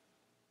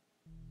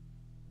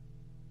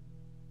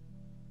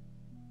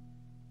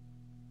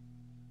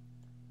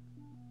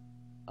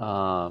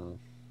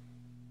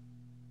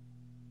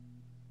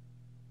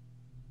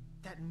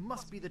 That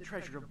must be the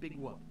treasure of Big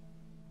Whoop.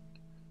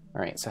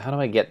 Alright, so how do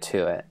I get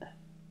to it?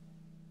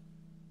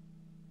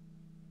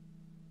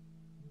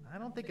 I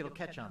don't think it'll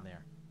catch on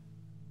there.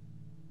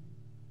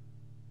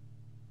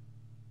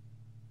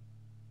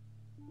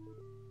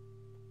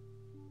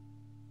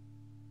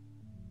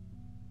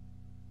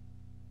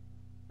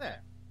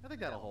 There. I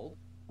think that'll hold.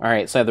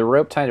 Alright, so I have the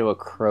rope tied to a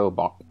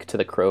crowbar, to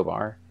the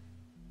crowbar.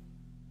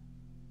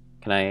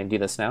 Can I do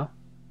this now?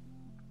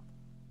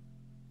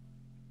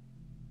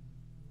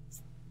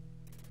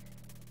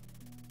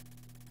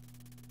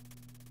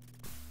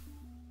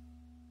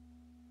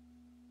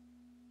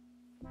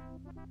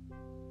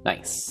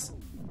 Nice.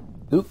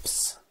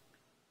 Oops.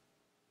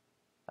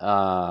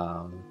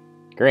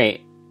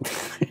 Great.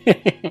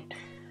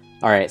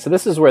 Alright, so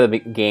this is where the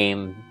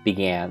game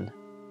began.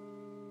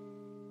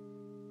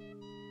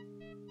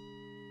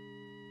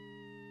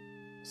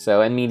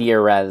 So, and Media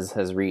Res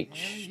has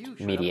reached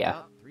Media.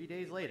 About 3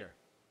 days later.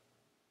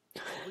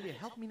 Will you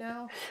help me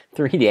now?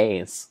 3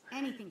 days.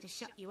 Anything to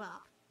shut you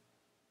up.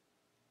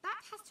 That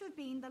has to have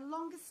been the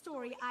longest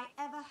story I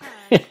ever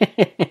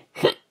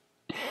heard.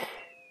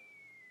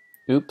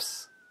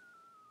 Oops.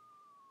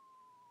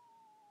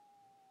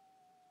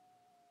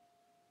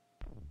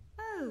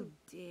 Oh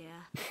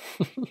dear.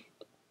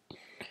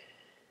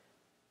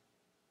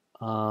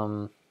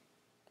 Oh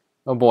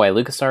boy,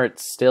 LucasArts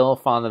still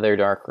fond of their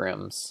dark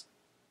rooms.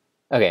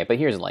 Okay, but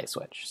here's a light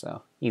switch,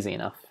 so easy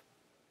enough.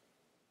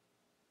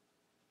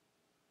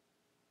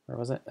 Where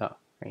was it? Oh,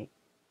 right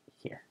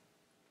here.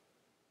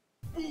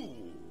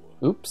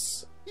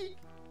 Oops.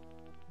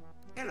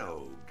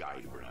 Hello,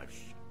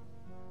 Guybrush.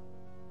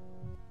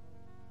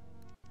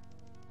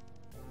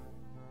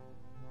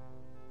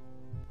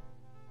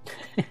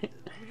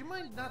 Would you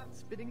mind not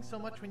spitting so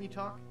much when you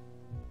talk?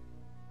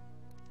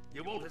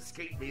 You won't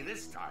escape me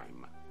this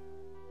time.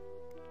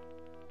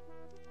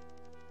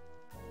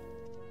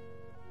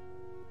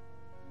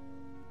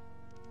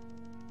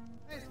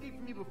 I escaped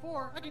from you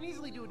before. I can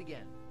easily do it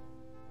again.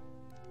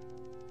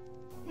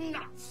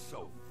 Not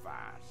so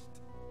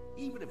fast.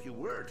 Even if you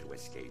were to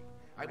escape,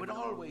 I would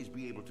always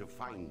be able to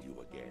find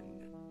you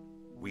again.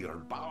 We are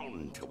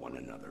bound to one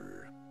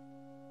another.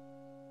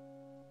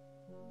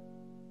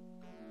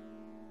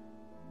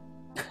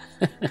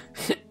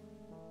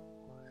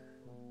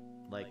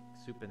 Like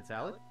soup and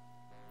salad?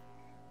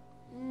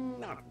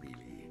 Not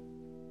really.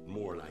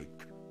 More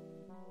like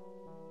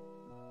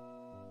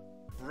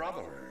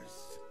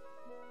brothers.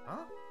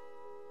 Huh?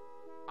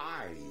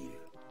 I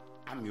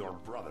am your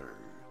brother.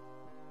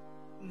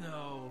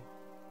 No.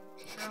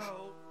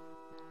 No.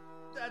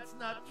 That's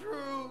not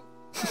true.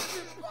 That's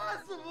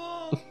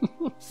impossible.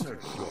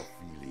 Search your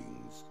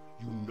feelings.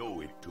 You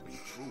know it to be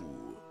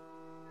true.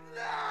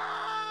 No!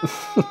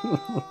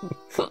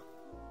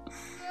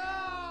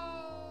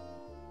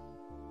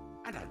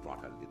 And I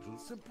brought a little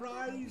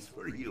surprise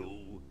for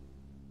you.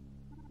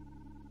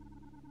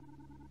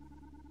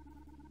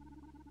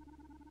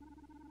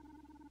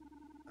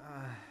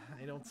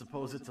 I don't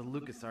suppose it's a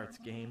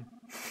LucasArts game.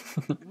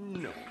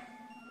 No.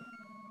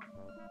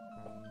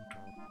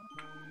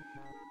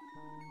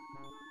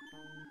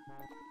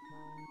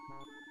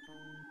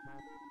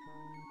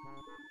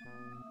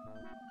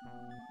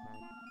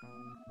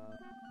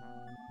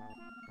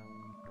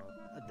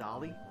 A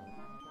dolly?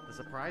 The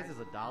surprise is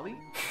a dolly?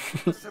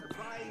 The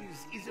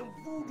surprise is a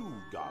voodoo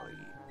dolly,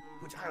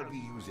 which I'll be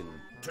using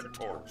to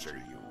torture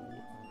you.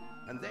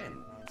 And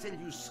then send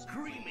you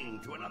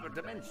screaming to another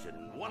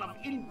dimension, one of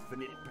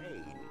infinite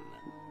pain.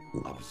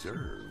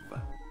 Observe.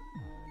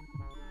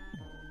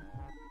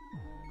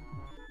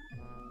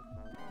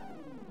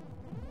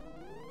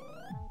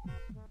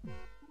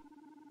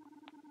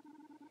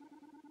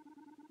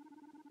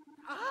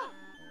 Ah!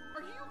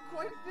 Are you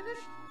quite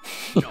finished?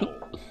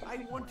 No.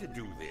 to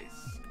do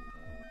this.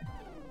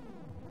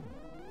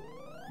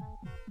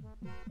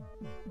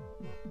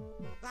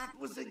 That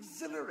was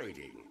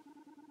exhilarating.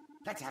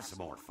 Let's have some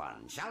more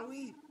fun, shall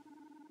we?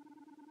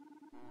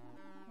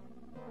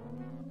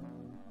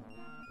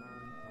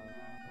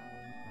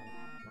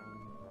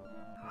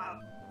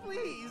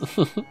 Please,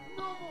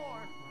 no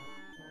more.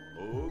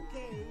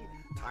 Okay,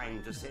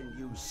 time to send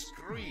you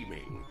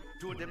screaming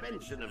to a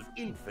dimension of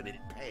infinite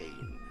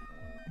pain.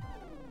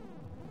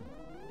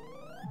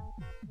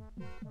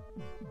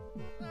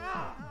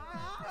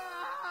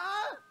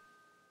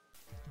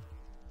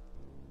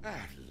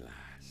 At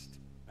last,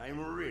 I'm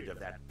rid of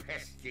that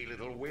pesky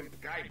little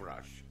wimp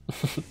Guybrush.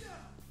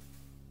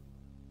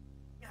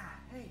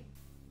 Hey,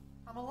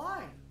 I'm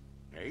alive.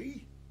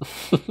 Hey? I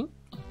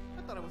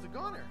thought I was a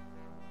goner.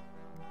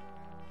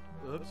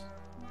 Oops.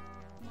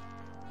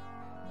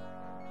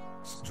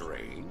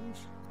 Strange.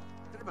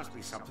 There must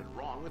be something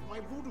wrong with my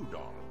voodoo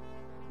doll.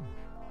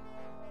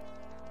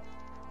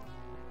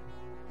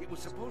 It was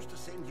supposed to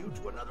send you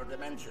to another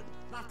dimension,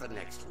 not the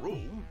next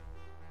room.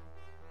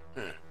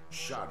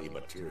 Shoddy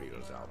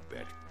materials, I'll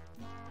bet.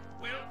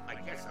 Well, I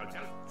guess I'll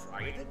just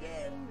try it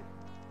again.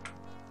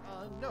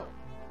 No.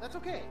 That's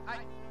okay.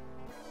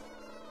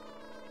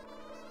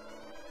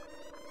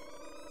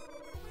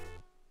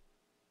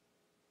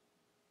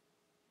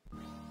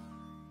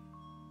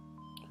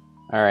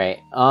 Alright,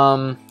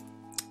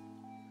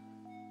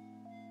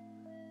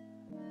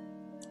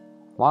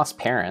 lost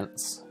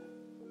parents.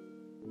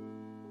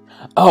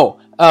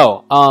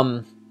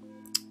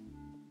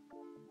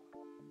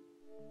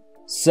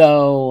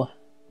 So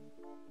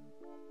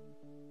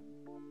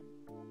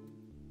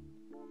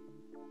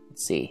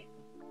let's see.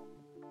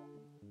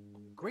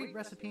 Great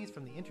recipes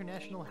from the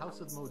International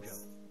House of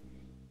Mojo.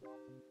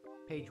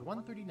 Page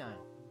 139.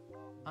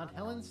 Aunt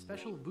Helen's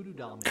special voodoo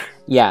doll mix.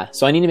 Yeah,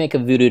 so I need to make a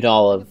voodoo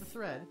doll Something of the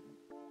thread.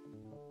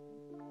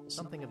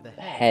 Something of the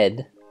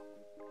head.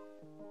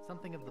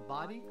 Something of the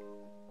body.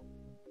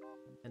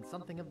 And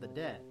something of the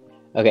dead.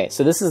 Okay,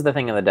 so this is the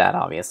thing of the dead,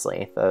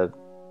 obviously. The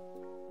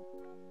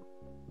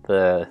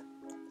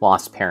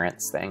lost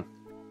parents thing.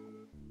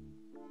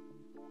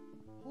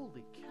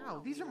 Holy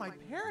cow, these are my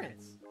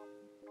parents!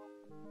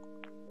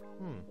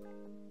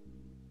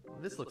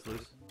 This looks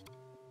loose.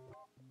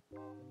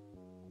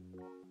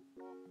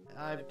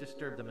 I've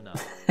disturbed them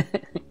enough.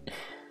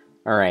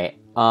 Alright,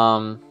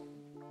 let's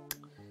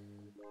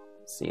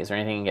see, is there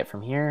anything I can get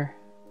from here?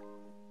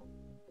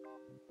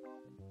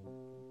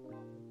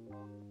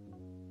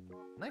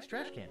 Nice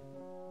trash can.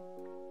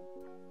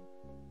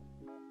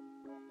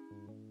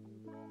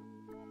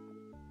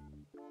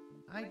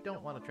 I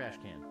don't want a trash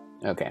can.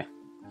 Okay.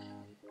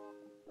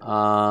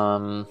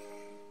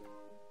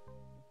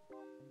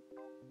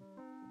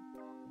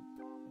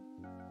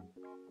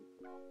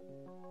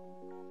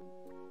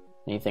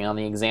 Anything on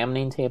the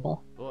examining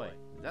table? Boy,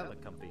 does that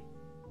look comfy.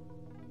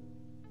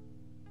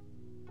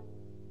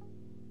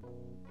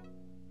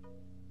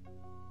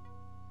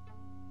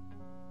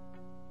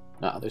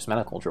 Oh, there's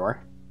medical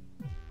drawer.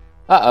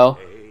 Uh-oh.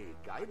 Hey,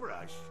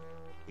 Guybrush.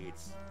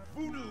 It's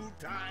voodoo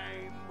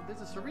time.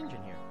 There's a syringe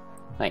in here.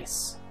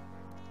 Nice.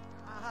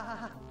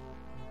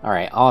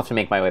 Alright, I'll have to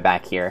make my way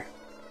back here.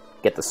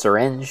 Get the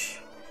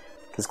syringe.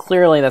 Because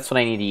clearly that's what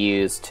I need to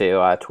use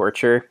to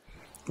torture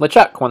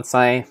LeChuck once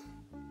I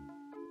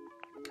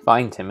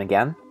find him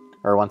again.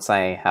 Or once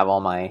I have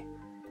all my...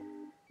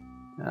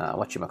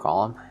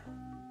 whatchamacallem.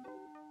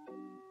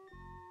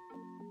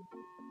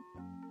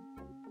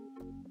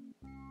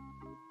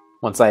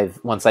 Once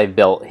I've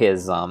built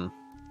his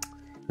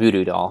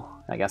voodoo doll,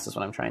 I guess is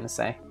what I'm trying to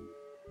say.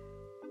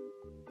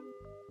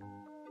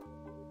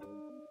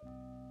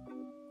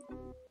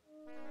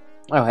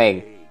 Oh, hey.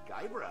 Hey,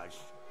 Guybrush.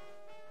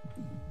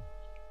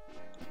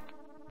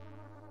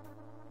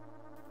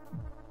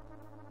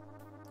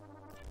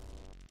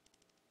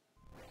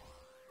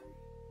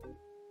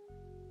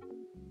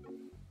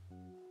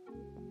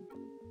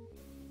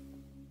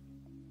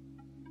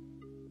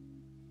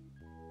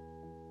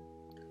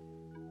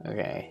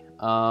 Okay,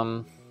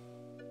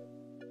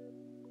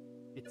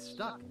 It's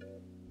stuck.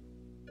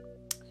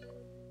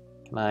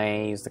 can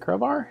I use the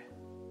crowbar?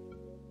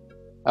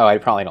 Oh, I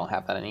probably don't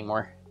have that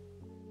anymore.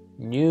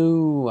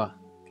 No!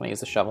 Can I use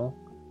the shovel?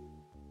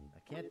 I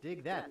can't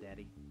dig that,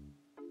 Daddy.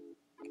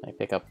 Can I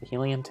pick up the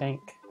helium tank?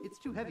 It's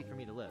too heavy for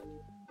me to lift.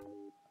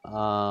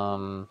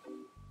 Can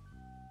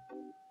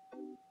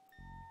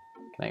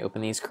I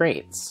open these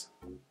crates?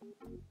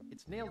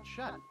 It's nailed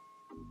shut.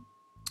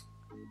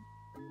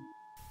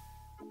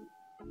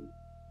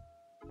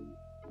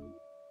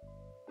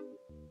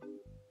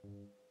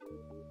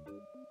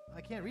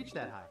 I can't reach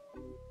that high.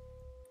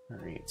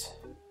 Alright.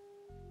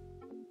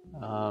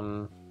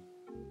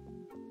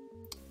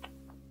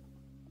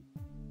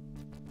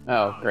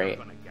 Oh, great.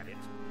 I'm gonna get it.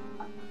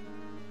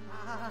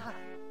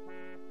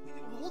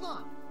 Hold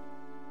on.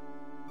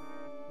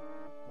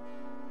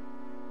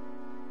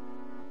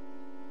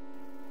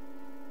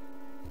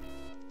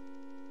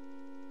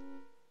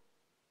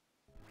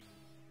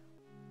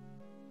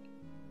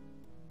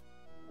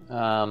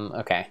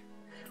 Okay.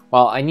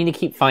 Well, I need to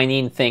keep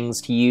finding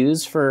things to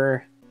use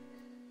for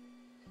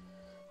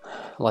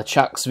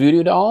LeChuck's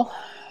voodoo doll.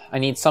 I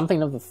need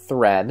something of the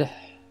thread.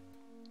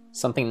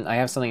 I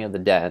have something of the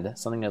dead.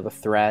 Something of the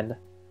thread.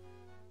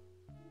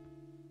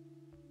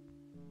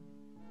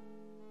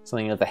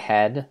 Something of the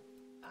head.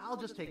 I'll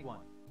just take one.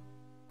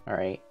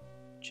 Alright.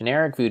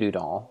 Generic voodoo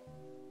doll.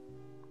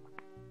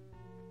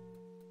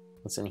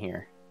 What's in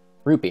here?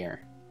 Root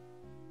beer.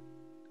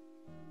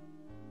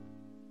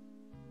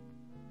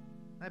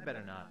 I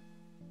better not.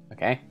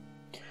 Okay.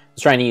 I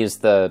was trying to use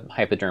the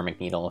hypodermic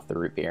needle of the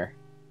root beer.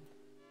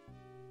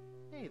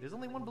 Hey, there's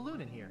only one balloon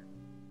in here.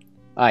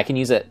 I can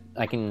use it.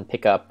 I can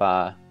pick up,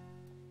 or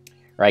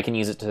I can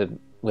use it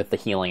with the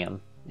helium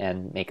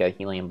and make a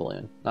helium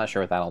balloon. Not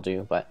sure what that'll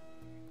do, but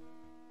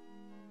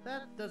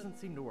That doesn't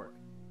seem to work.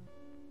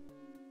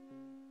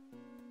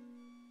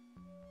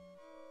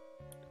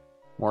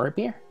 more root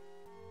beer.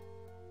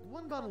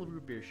 One bottle of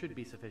root beer should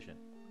be sufficient.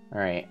 All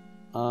right.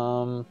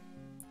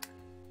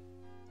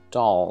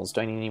 Dolls.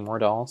 Do I need any more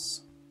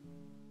dolls?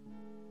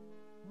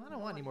 I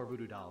don't want any more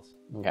voodoo dolls.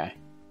 Okay.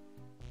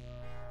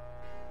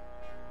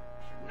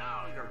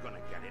 Now you're gonna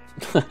get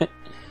it.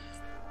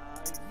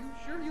 You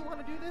sure you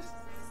want to do this?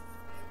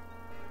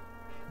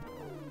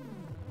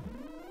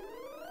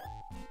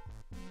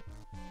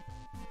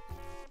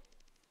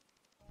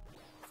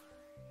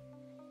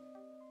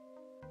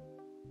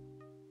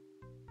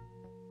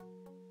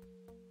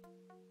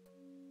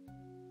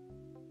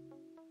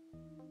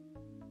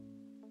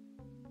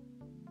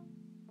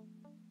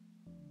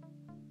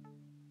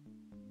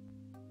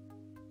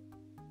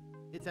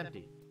 It's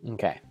empty.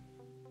 Okay.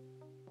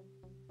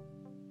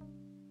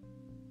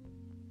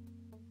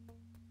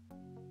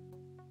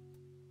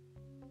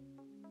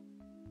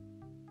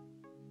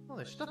 Oh,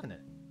 there's stuff in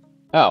it.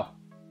 Oh,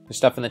 there's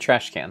stuff in the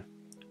trash can.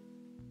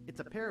 It's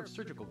a pair of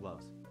surgical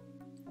gloves.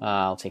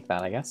 I'll take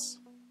that, I guess.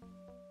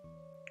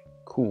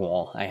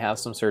 Cool. I have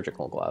some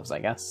surgical gloves, I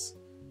guess.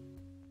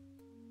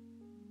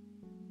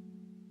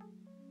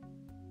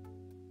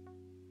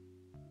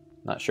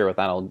 Not sure what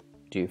that'll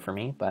do for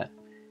me, but...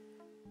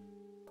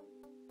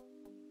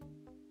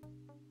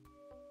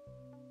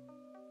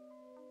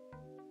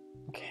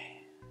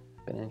 Okay.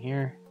 Been in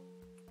here.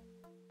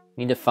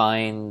 Need to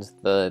find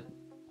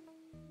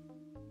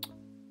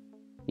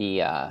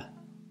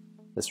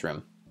this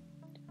room.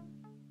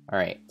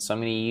 Alright, so I'm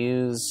going to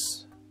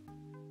use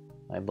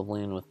my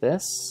balloon with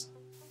this.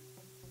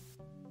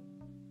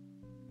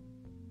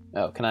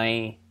 Oh, can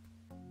I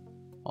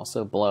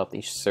also blow up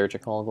these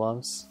surgical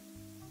gloves?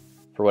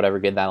 For whatever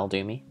good that'll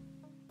do me.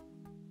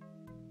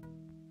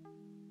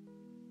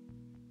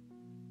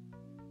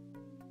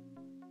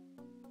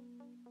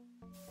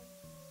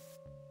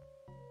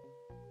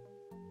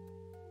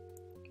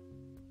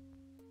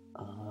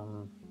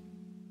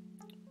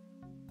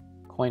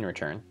 Coin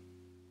return.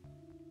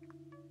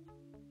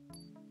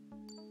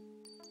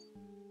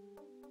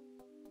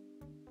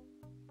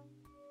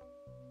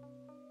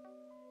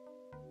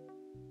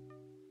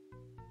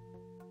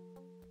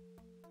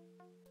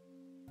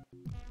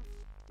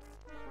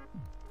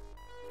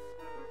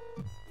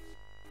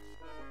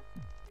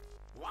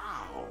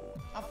 Wow,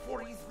 a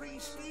 43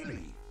 Steely.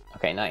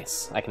 Okay,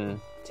 nice. I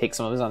can take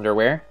some of his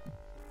underwear.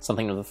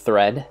 Something of the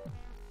thread.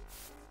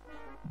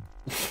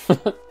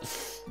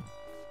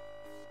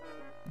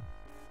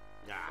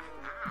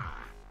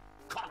 Aha!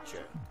 Gotcha.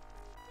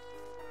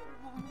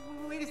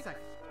 Wait a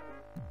second.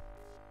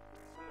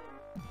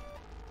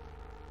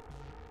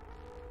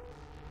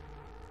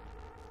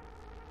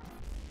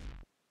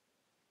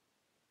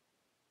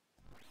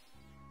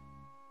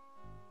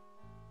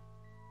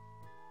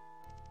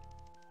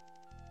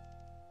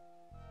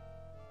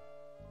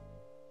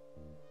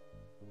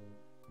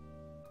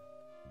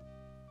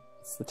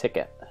 It's the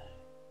ticket.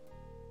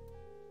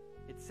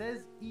 It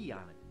says E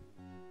on it.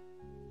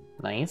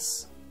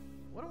 Nice.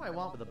 What do I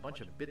want with a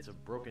bunch of bits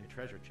of broken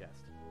treasure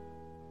chest?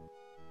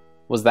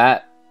 Was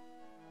that...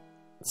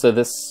 So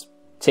this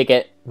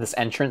ticket, this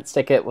entrance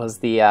ticket was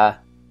the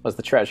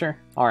treasure?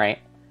 Alright.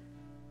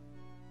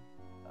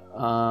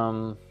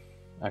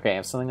 Okay, I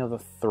have something of a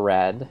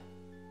thread.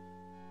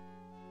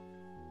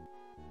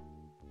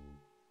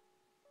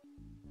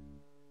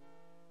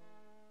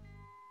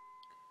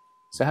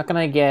 So how can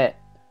I get...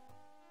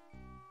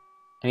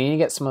 I need to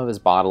get some of his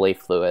bodily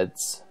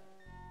fluids.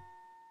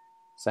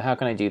 So how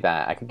can I do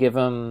that? I could give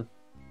him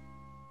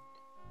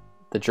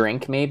the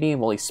drink, maybe?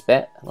 Will he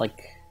spit?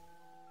 Like...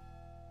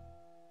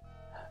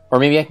 Or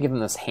maybe I can give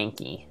him this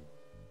hanky.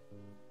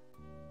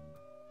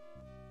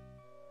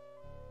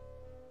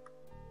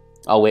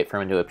 I'll wait for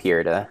him to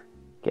appear to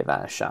give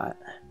that a shot.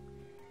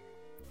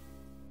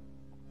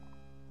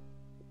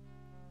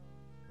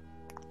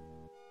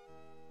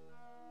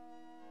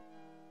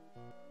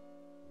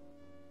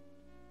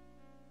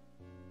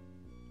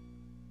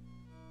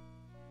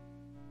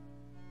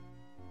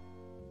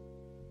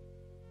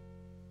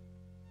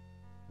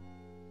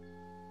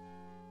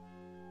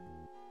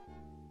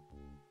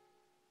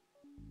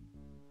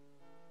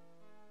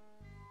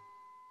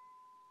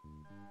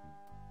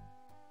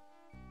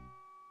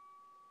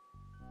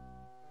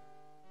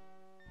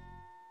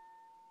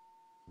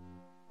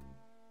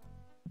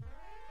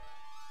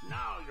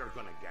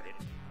 gonna get it.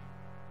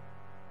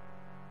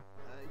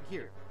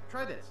 Here,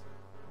 try this.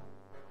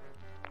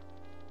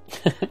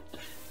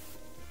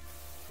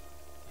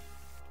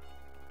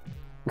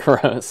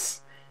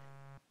 Gross.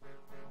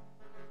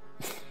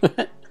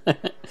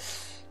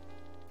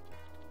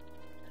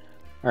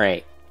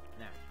 Alright.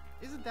 Now,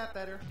 isn't that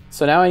better?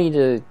 So now I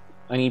need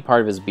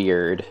part of his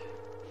beard.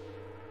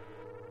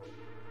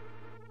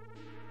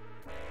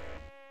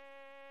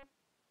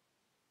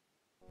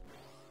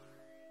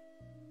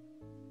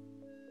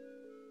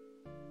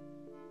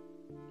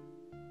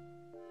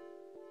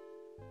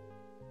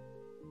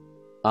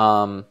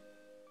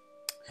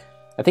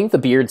 I think the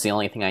beard's the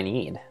only thing I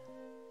need.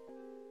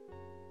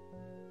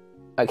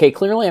 Okay,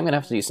 clearly I'm gonna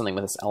have to do something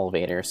with this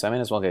elevator, so I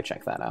might as well go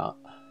check that out.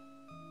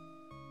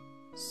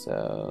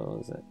 So,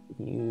 is it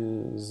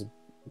use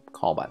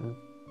call button?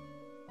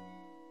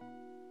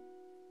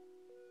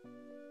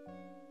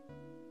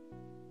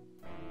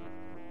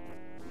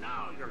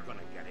 Now you're gonna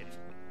get it.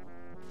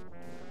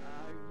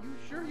 You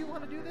sure you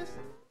want to do this?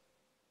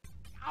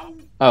 Ow!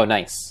 Oh,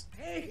 nice.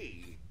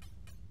 Hey!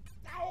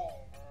 Ow!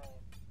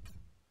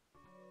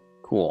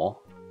 Cool.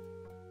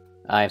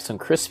 I have some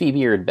crispy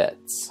beard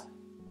bits.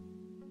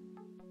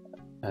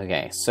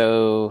 Okay,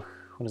 so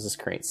what does this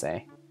crate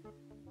say?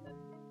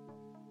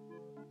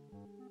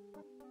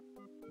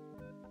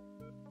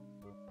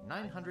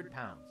 £900.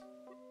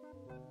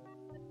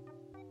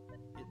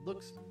 It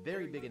looks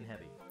very big and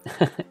heavy.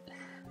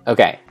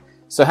 Okay,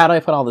 so how do I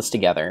put all this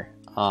together?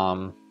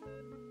 Does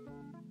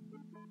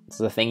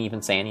the thing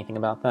even say anything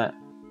about that?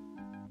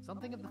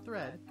 Something of the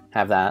thread.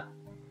 Have that.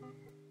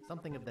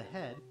 Something of the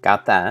head.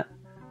 Got that.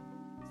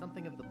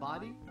 Something of the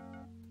body.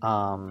 Do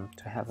I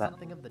have that?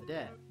 Something of the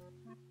dead.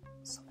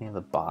 Something of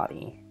the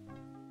body.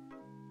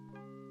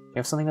 You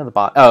have something of the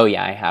body? Oh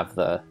yeah, I have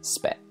the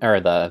spit or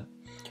the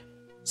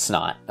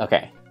snot.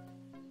 Okay.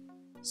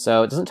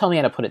 So it doesn't tell me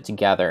how to put it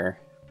together.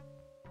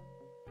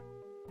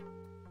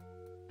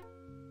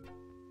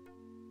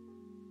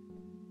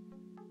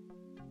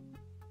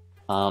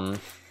 I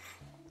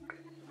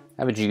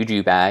have a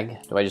juju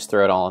bag. Do I just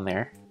throw it all in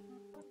there?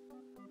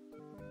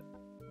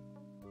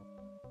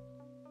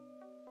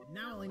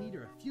 Now all I need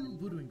are a few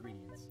voodoo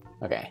ingredients.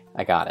 Okay,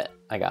 I got it.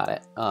 I got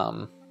it.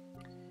 Well,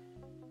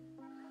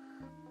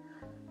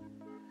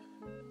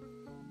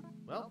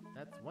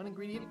 that's one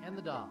ingredient and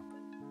the doll.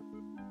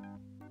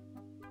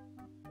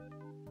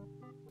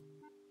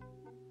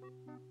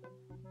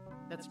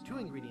 That's two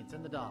ingredients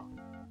and the doll.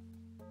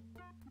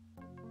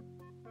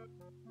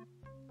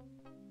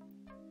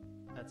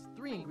 That's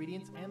three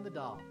ingredients and the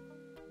doll.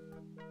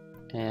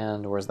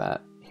 And where's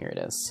that? Here it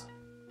is.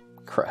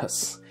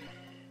 Gross.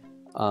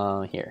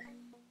 Here.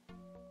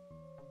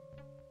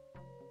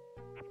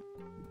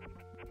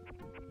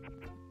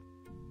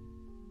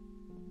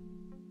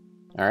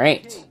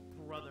 Alright. Hey,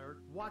 brother,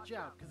 watch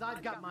out, because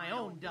I've got my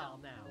own doll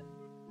now.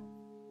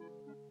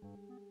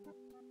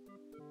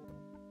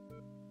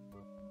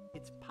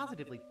 It's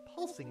positively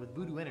pulsing with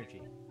voodoo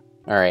energy.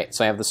 Alright,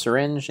 so I have the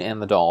syringe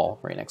and the doll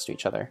right next to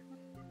each other.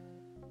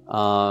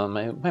 I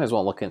might as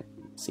well look and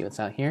see what's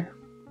out here.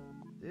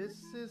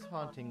 This is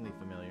hauntingly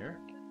familiar.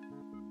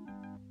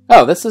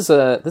 Oh, this is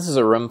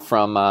a room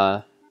from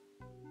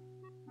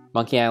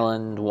Monkey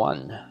Island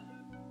 1.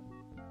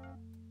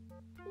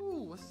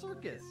 Ooh, a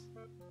circus.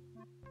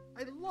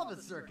 I love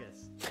a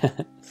circus.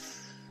 That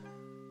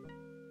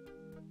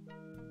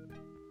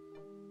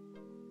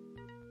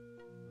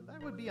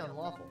would be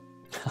unlawful.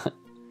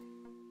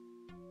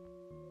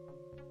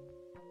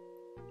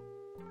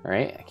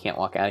 Alright, I can't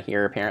walk out of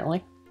here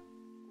apparently.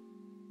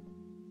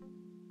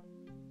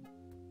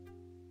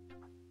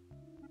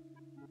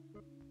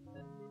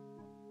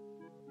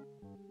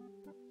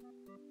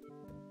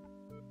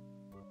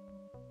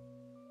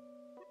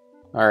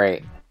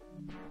 Alright.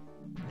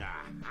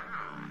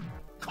 Aha!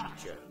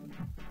 Gotcha!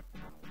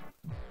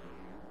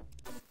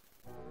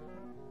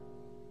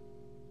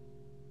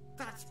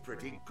 That's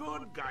pretty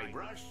good,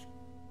 Guybrush.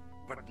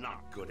 But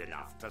not good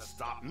enough to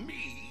stop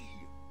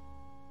me.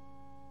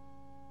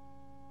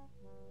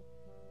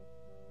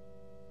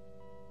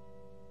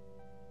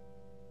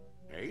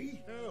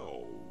 Hey,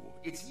 ho!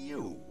 It's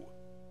you!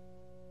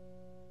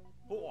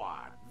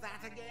 What,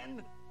 that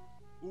again?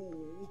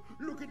 Ooh,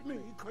 look at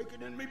me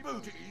quaking in me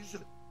booties!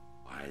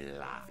 I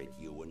laugh at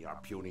you and your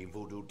puny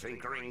voodoo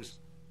tinkerings.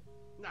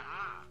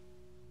 Ah,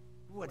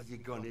 what are you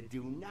gonna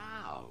do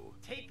now?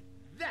 Take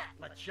that,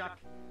 LeChuck!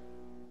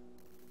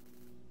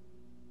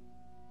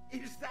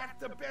 Is that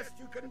the best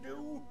you can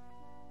do?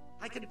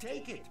 I can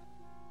take it.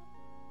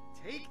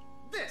 Take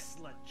this,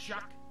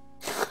 LeChuck!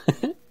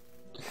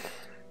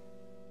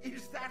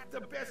 Is that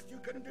the best you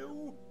can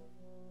do?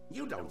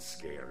 You don't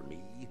scare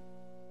me.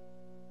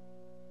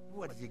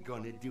 What are you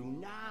gonna do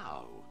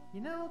now? You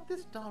know,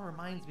 this doll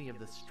reminds me of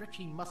the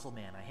stretchy muscle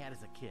man I had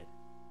as a kid.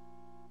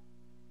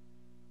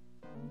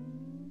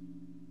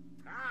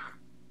 Ah!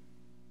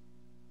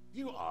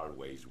 You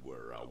always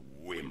were a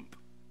wimp.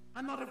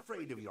 I'm not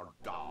afraid of your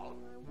doll.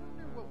 I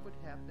wonder what would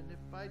happen if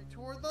I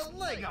tore the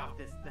leg off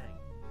this thing.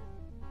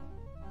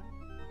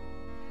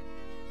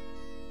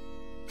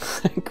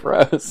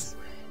 Gross.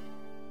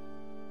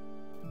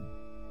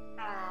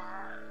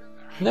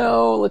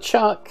 No,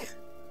 LeChuck!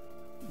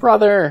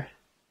 Brother!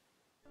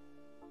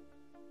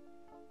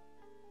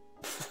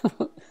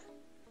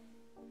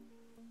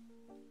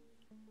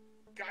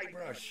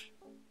 Guybrush,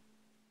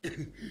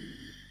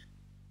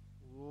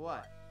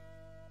 What?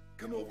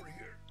 come over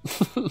here.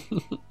 No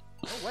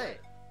way.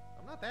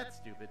 I'm not that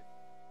stupid.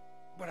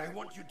 But I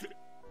want you to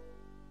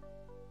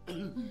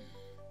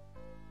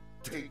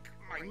take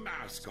my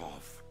mask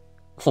off.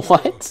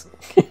 What?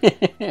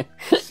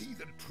 See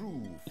the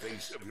true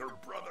face of your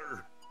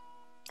brother.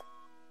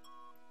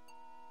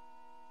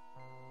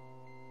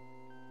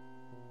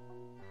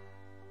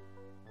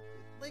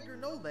 Leg or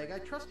no leg, I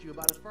trust you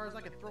about as far as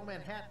I can throw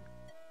Manhattan.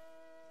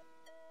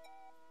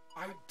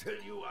 I tell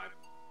you,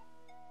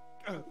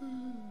 I'm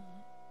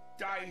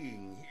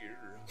dying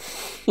here.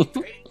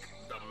 Take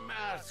the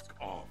mask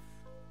off.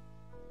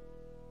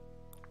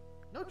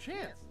 No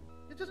chance.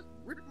 It just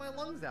ripped my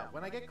lungs out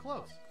when I get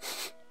close.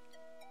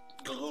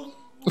 No,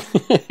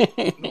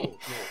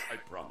 I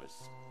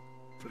promise.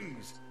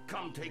 Please,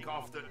 come take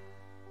off the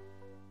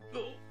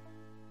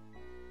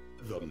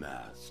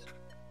mask.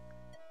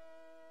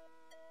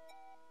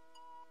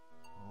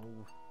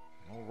 Oh,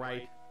 all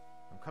right.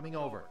 I'm coming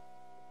over.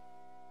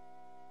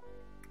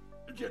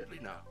 Gently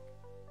now.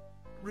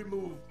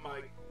 Remove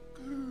my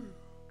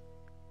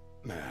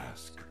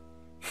mask.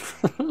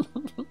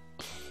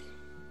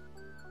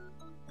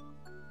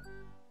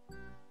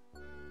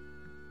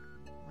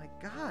 My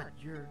God,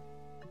 you're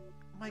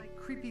my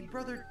creepy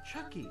brother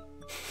Chucky.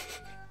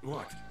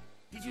 What?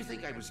 Did you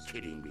think I was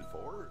kidding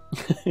before?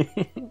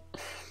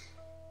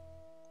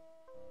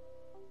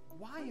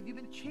 Why have you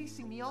been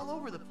chasing me all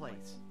over the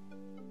place?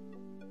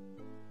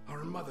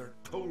 Our mother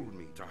told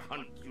me to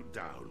hunt you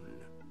down.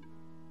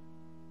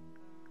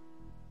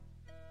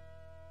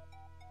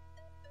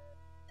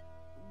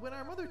 When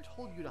our mother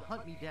told you to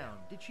hunt me down,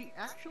 did she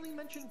actually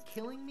mention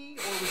killing me,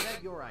 or was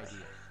that your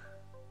idea?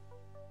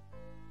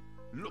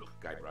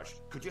 Look, Guybrush,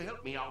 could you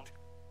help me out?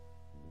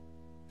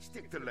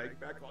 Stick the leg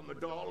back on the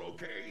doll,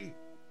 okay?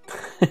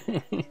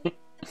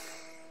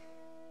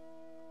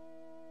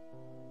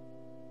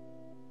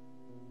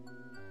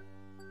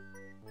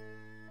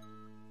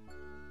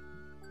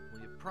 Will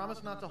you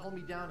promise not to hold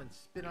me down and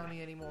spit on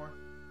me anymore?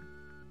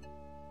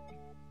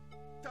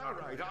 All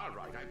right,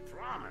 I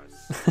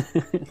promise.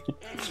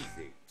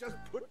 Anything, just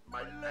put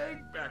my leg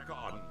back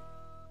on.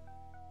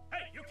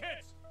 Hey, you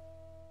kids!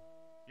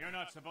 You're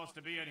not supposed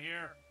to be in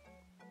here.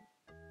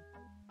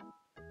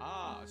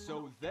 Ah,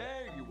 so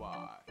there you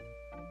are.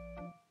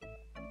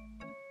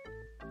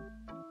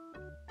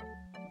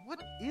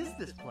 What is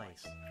this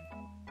place?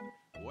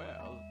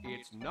 Well,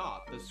 it's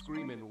not the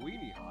Screamin'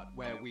 Weenie Hut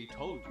where we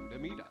told you to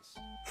meet us.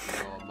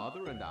 Your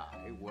mother and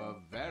I were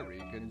very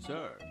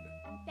concerned.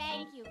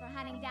 Thank you for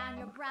hunting down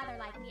your brother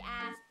like we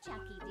asked,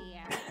 Chucky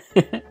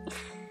dear.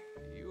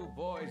 You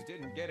boys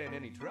didn't get in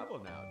any trouble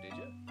now, did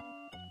you?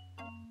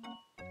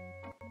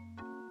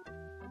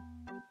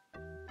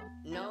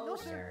 No,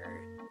 sir.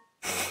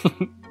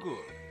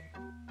 Good.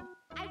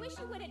 I wish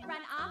you wouldn't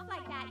run off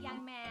like that,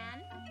 young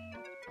man.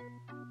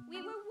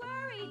 We were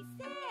worried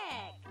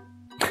sick.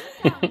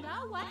 We don't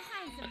know what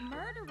kinds of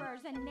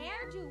murderers and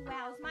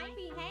ne'er-do-wells might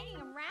be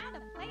hanging around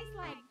a place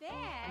like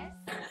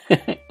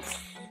this.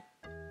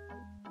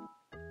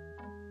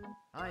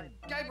 I'm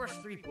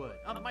Guybrush Threepwood,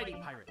 a mighty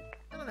pirate.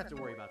 I don't have to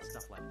worry about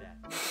stuff like that.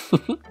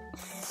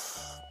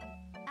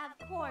 Of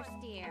course,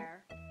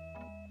 dear.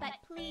 But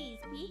please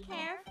be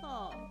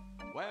careful.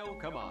 Well,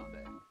 come on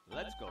then.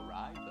 Let's go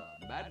ride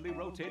the madly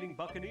rotating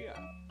Buccaneer.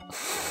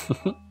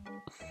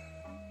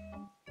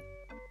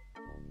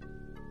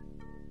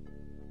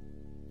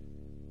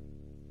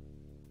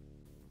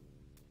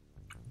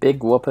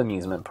 Big Whoop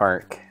Amusement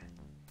Park.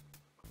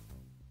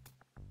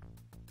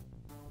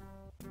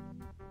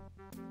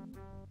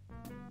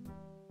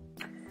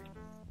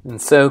 And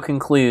so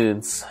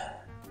concludes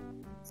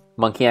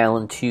Monkey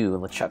Island 2,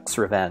 LeChuck's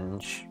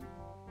Revenge.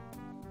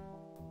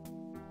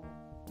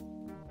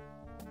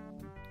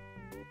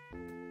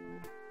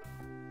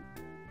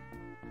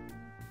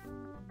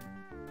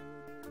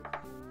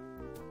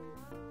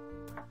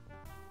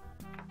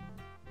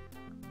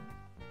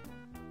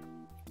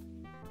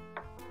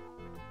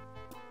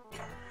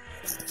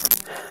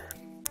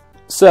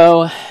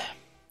 So,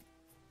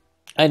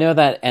 I know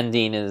that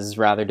ending is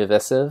rather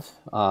divisive.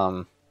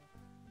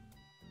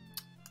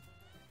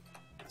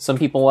 Some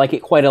people like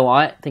it quite a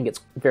lot, think it's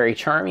very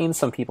charming.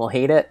 Some people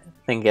hate it,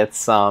 think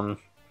it's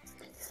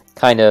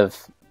kind of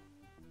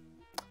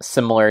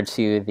similar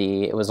to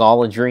the "it was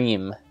all a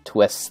dream"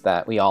 twist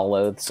that we all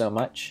loathe so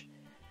much.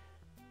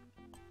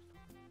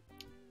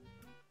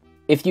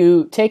 If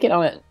you take it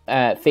on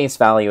at face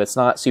value, it's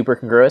not super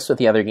congruous with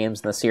the other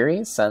games in the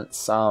series,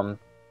 since the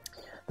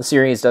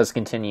series does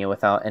continue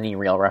without any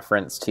real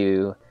reference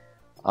to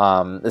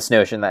this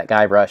notion that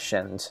Guybrush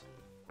and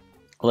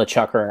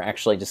LeChuck are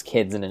actually just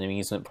kids in an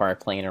amusement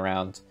park playing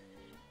around.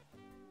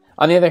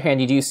 On the other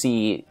hand, you do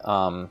see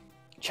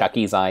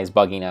Chucky's eyes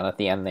bugging out at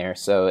the end there,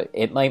 so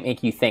it might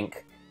make you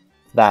think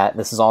that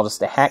this is all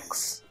just a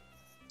hex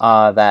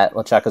that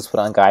LeChuck has put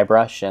on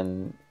Guybrush,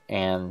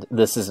 and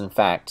this is in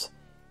fact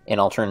an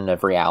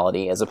alternative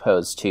reality as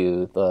opposed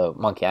to the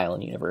Monkey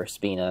Island universe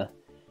being an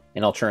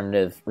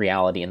alternative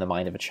reality in the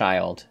mind of a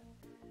child.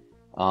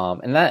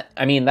 And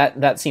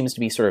that seems to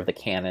be sort of the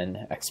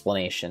canon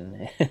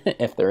explanation,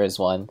 if there is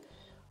one.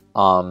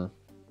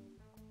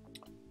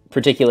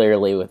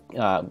 Particularly with,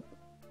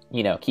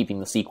 keeping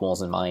the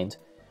sequels in mind.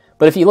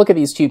 But if you look at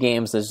these two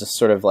games as just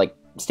sort of like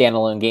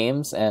standalone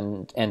games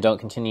and don't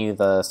continue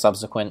the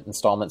subsequent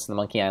installments in the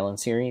Monkey Island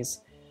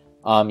series,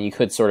 you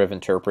could sort of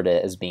interpret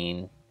it as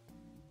being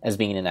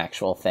an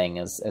actual thing,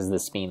 as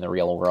this being the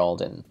real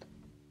world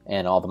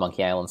and all the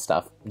Monkey Island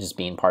stuff just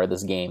being part of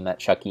this game that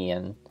Chucky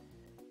and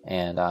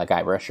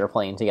Guybrush are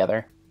playing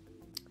together.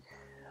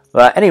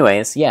 But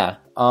anyways, yeah,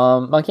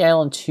 Monkey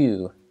Island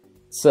 2,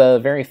 it's a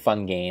very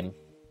fun game.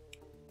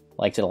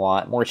 Liked it a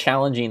lot. More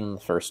challenging than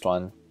the first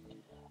one.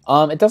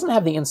 It doesn't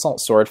have the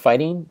insult sword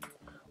fighting,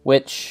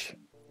 which,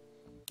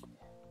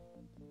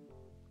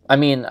 I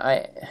mean,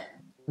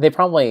 they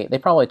probably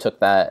took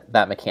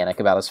that mechanic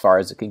about as far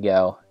as it could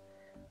go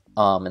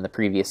in the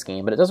previous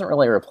game, but it doesn't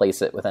really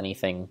replace it with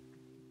anything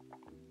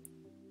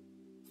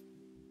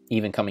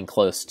even coming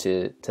close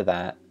to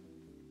that.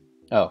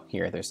 Oh,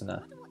 here, there's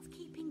enough. What's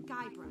keeping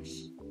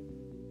Guybrush?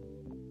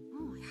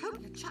 Oh, I hope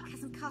LeChuck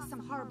hasn't cast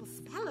some horrible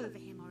spell over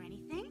him or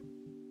anything.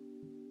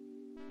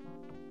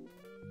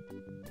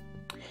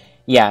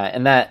 Yeah,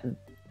 and that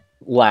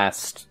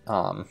last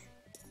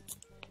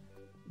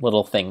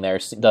little thing there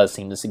does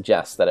seem to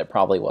suggest that it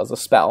probably was a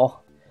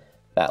spell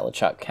that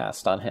LeChuck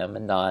cast on him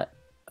and not...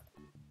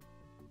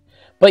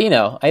 But,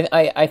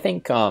 I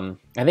think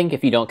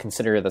if you don't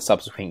consider the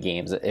subsequent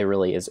games, it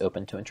really is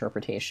open to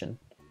interpretation.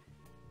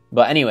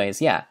 But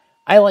anyways, yeah,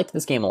 I liked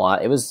this game a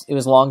lot. It was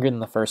longer than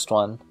the first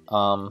one.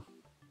 It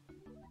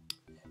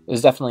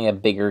was definitely a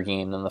bigger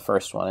game than the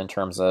first one in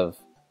terms of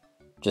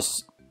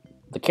just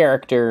the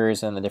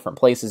characters and the different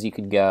places you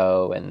could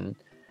go, and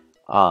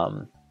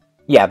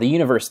yeah, the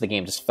universe of the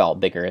game just felt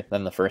bigger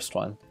than the first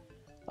one.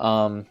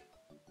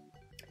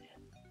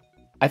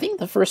 I think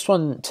the first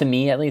one, to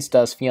me at least,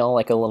 does feel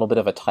like a little bit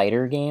of a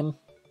tighter game.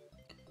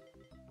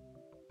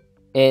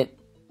 This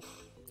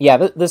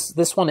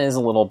one is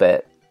a little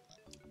bit...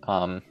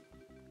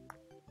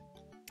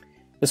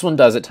 this one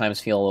does at times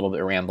feel a little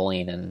bit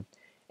rambling,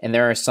 and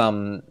there are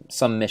some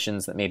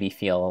missions that maybe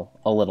feel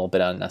a little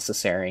bit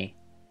unnecessary.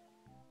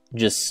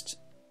 Just,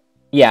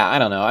 yeah, I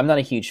don't know. I'm not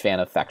a huge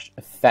fan of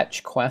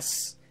fetch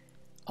quests,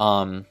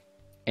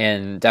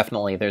 and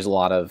definitely there's a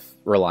lot of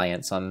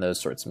reliance on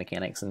those sorts of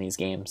mechanics in these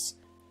games.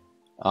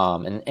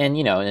 And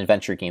in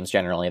adventure games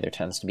generally, there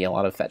tends to be a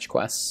lot of fetch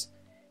quests.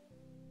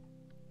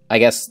 I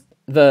guess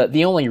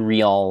the only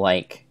real,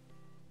 like,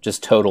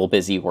 just total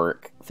busy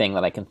work thing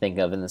that I can think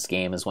of in this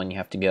game is when you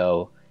have to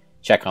go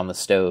check on the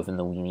stove in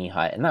the weenie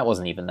hut, and that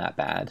wasn't even that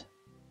bad.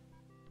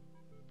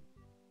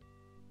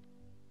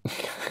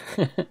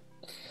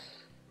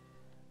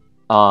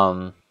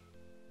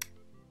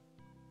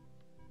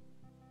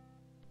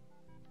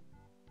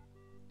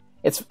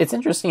 It's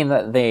interesting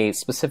that they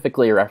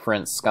specifically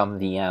reference Scum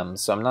VM,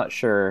 so I'm not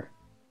sure...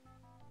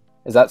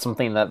 Is that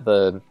something that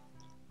the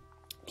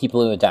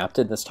people who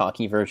adapted this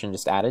talkie version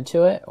just added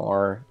to it,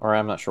 or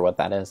I'm not sure what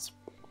that is.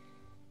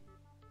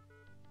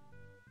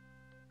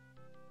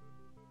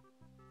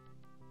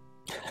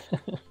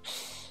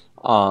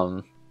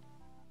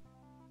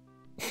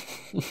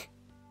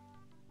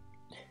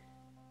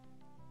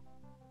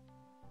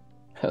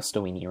 Host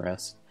a weenie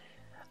roast.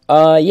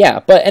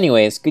 Yeah, but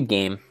anyways, good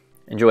game.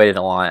 Enjoyed it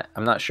a lot.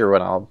 I'm not sure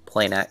what I'll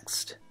play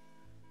next.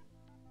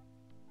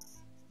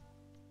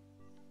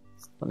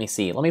 Let me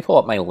see. Let me pull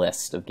up my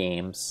list of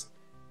games.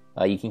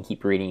 You can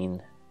keep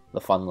reading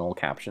the fun little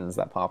captions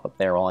that pop up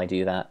there while I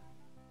do that.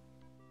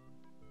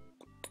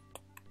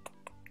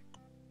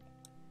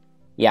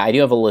 Yeah, I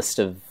do have a list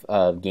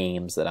of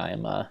games that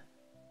I'm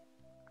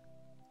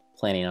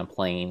planning on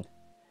playing.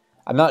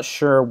 I'm not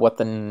sure what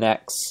the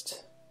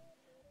next...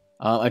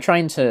 I'm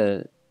trying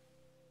to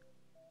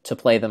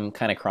play them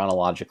kind of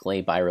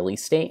chronologically by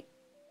release date.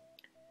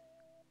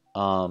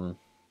 So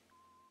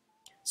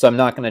I'm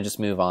not going to just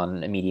move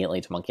on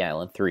immediately to Monkey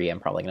Island 3. I'm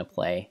probably going to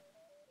play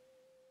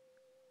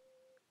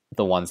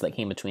the ones that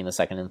came between the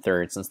second and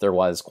third, since there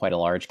was quite a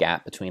large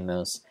gap between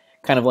those.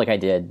 Kind of like I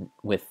did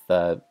with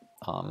the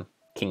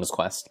King's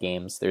Quest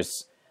games.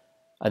 There's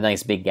a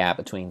nice big gap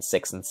between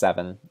 6 and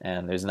 7,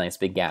 and there's a nice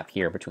big gap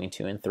here between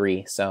 2 and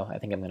 3, so I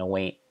think I'm going to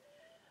wait.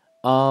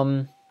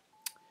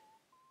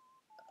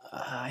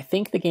 I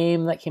think the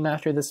game that came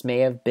after this may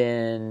have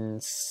been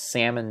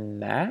Sam and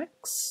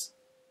Max?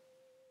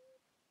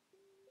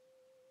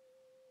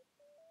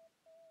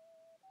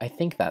 I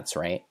think that's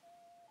right.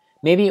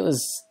 Maybe it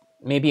was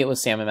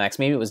Sam and Max,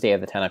 maybe it was Day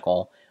of the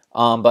Tentacle.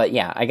 But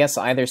yeah, I guess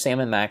either Sam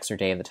and Max or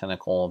Day of the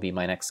Tentacle will be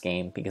my next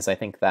game, because I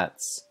think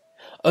that's...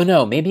 Oh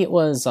no, maybe it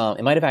was...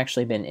 it might have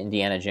actually been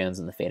Indiana Jones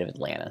and the Fate of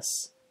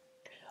Atlantis.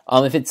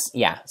 If it's...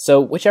 Yeah,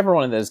 so whichever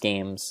one of those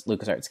games,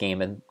 LucasArts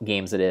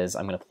games it is,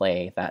 I'm going to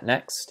play that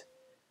next.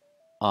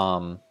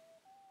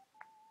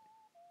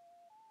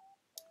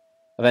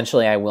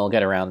 eventually I will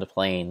get around to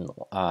playing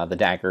The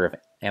Dagger of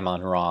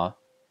Amon-Ra,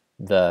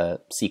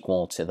 the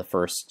sequel to the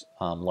first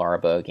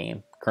Laraboe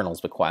game,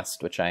 Colonel's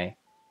Bequest, which I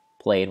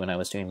played when I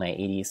was doing my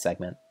 80s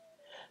segment.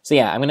 So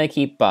yeah, I'm gonna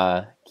keep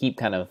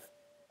kind of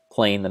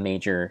playing the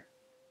major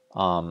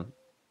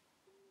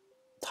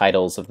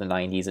titles of the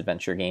 90s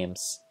adventure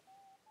games.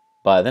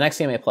 But the next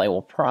game I play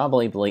will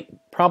probably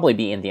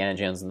be Indiana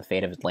Jones and the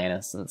Fate of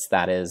Atlantis, since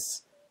that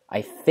is,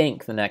 I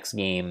think, the next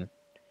game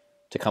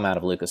to come out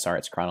of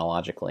LucasArts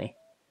chronologically.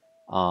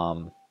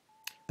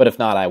 But if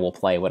not, I will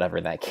play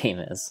whatever that game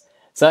is.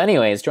 So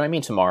anyways, join me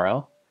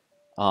tomorrow.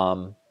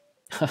 I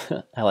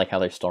like how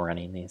they're still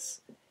running these.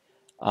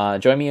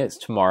 Join me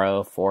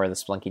tomorrow for the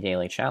Splunky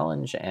Daily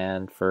Challenge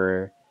and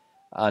for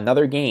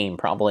another game,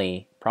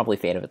 probably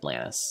Fate of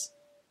Atlantis.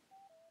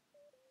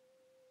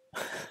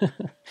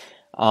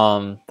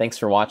 Thanks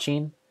for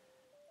watching.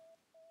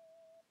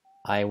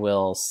 I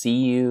will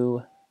see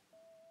you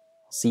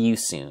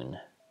soon.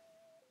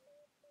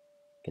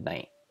 Good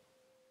night.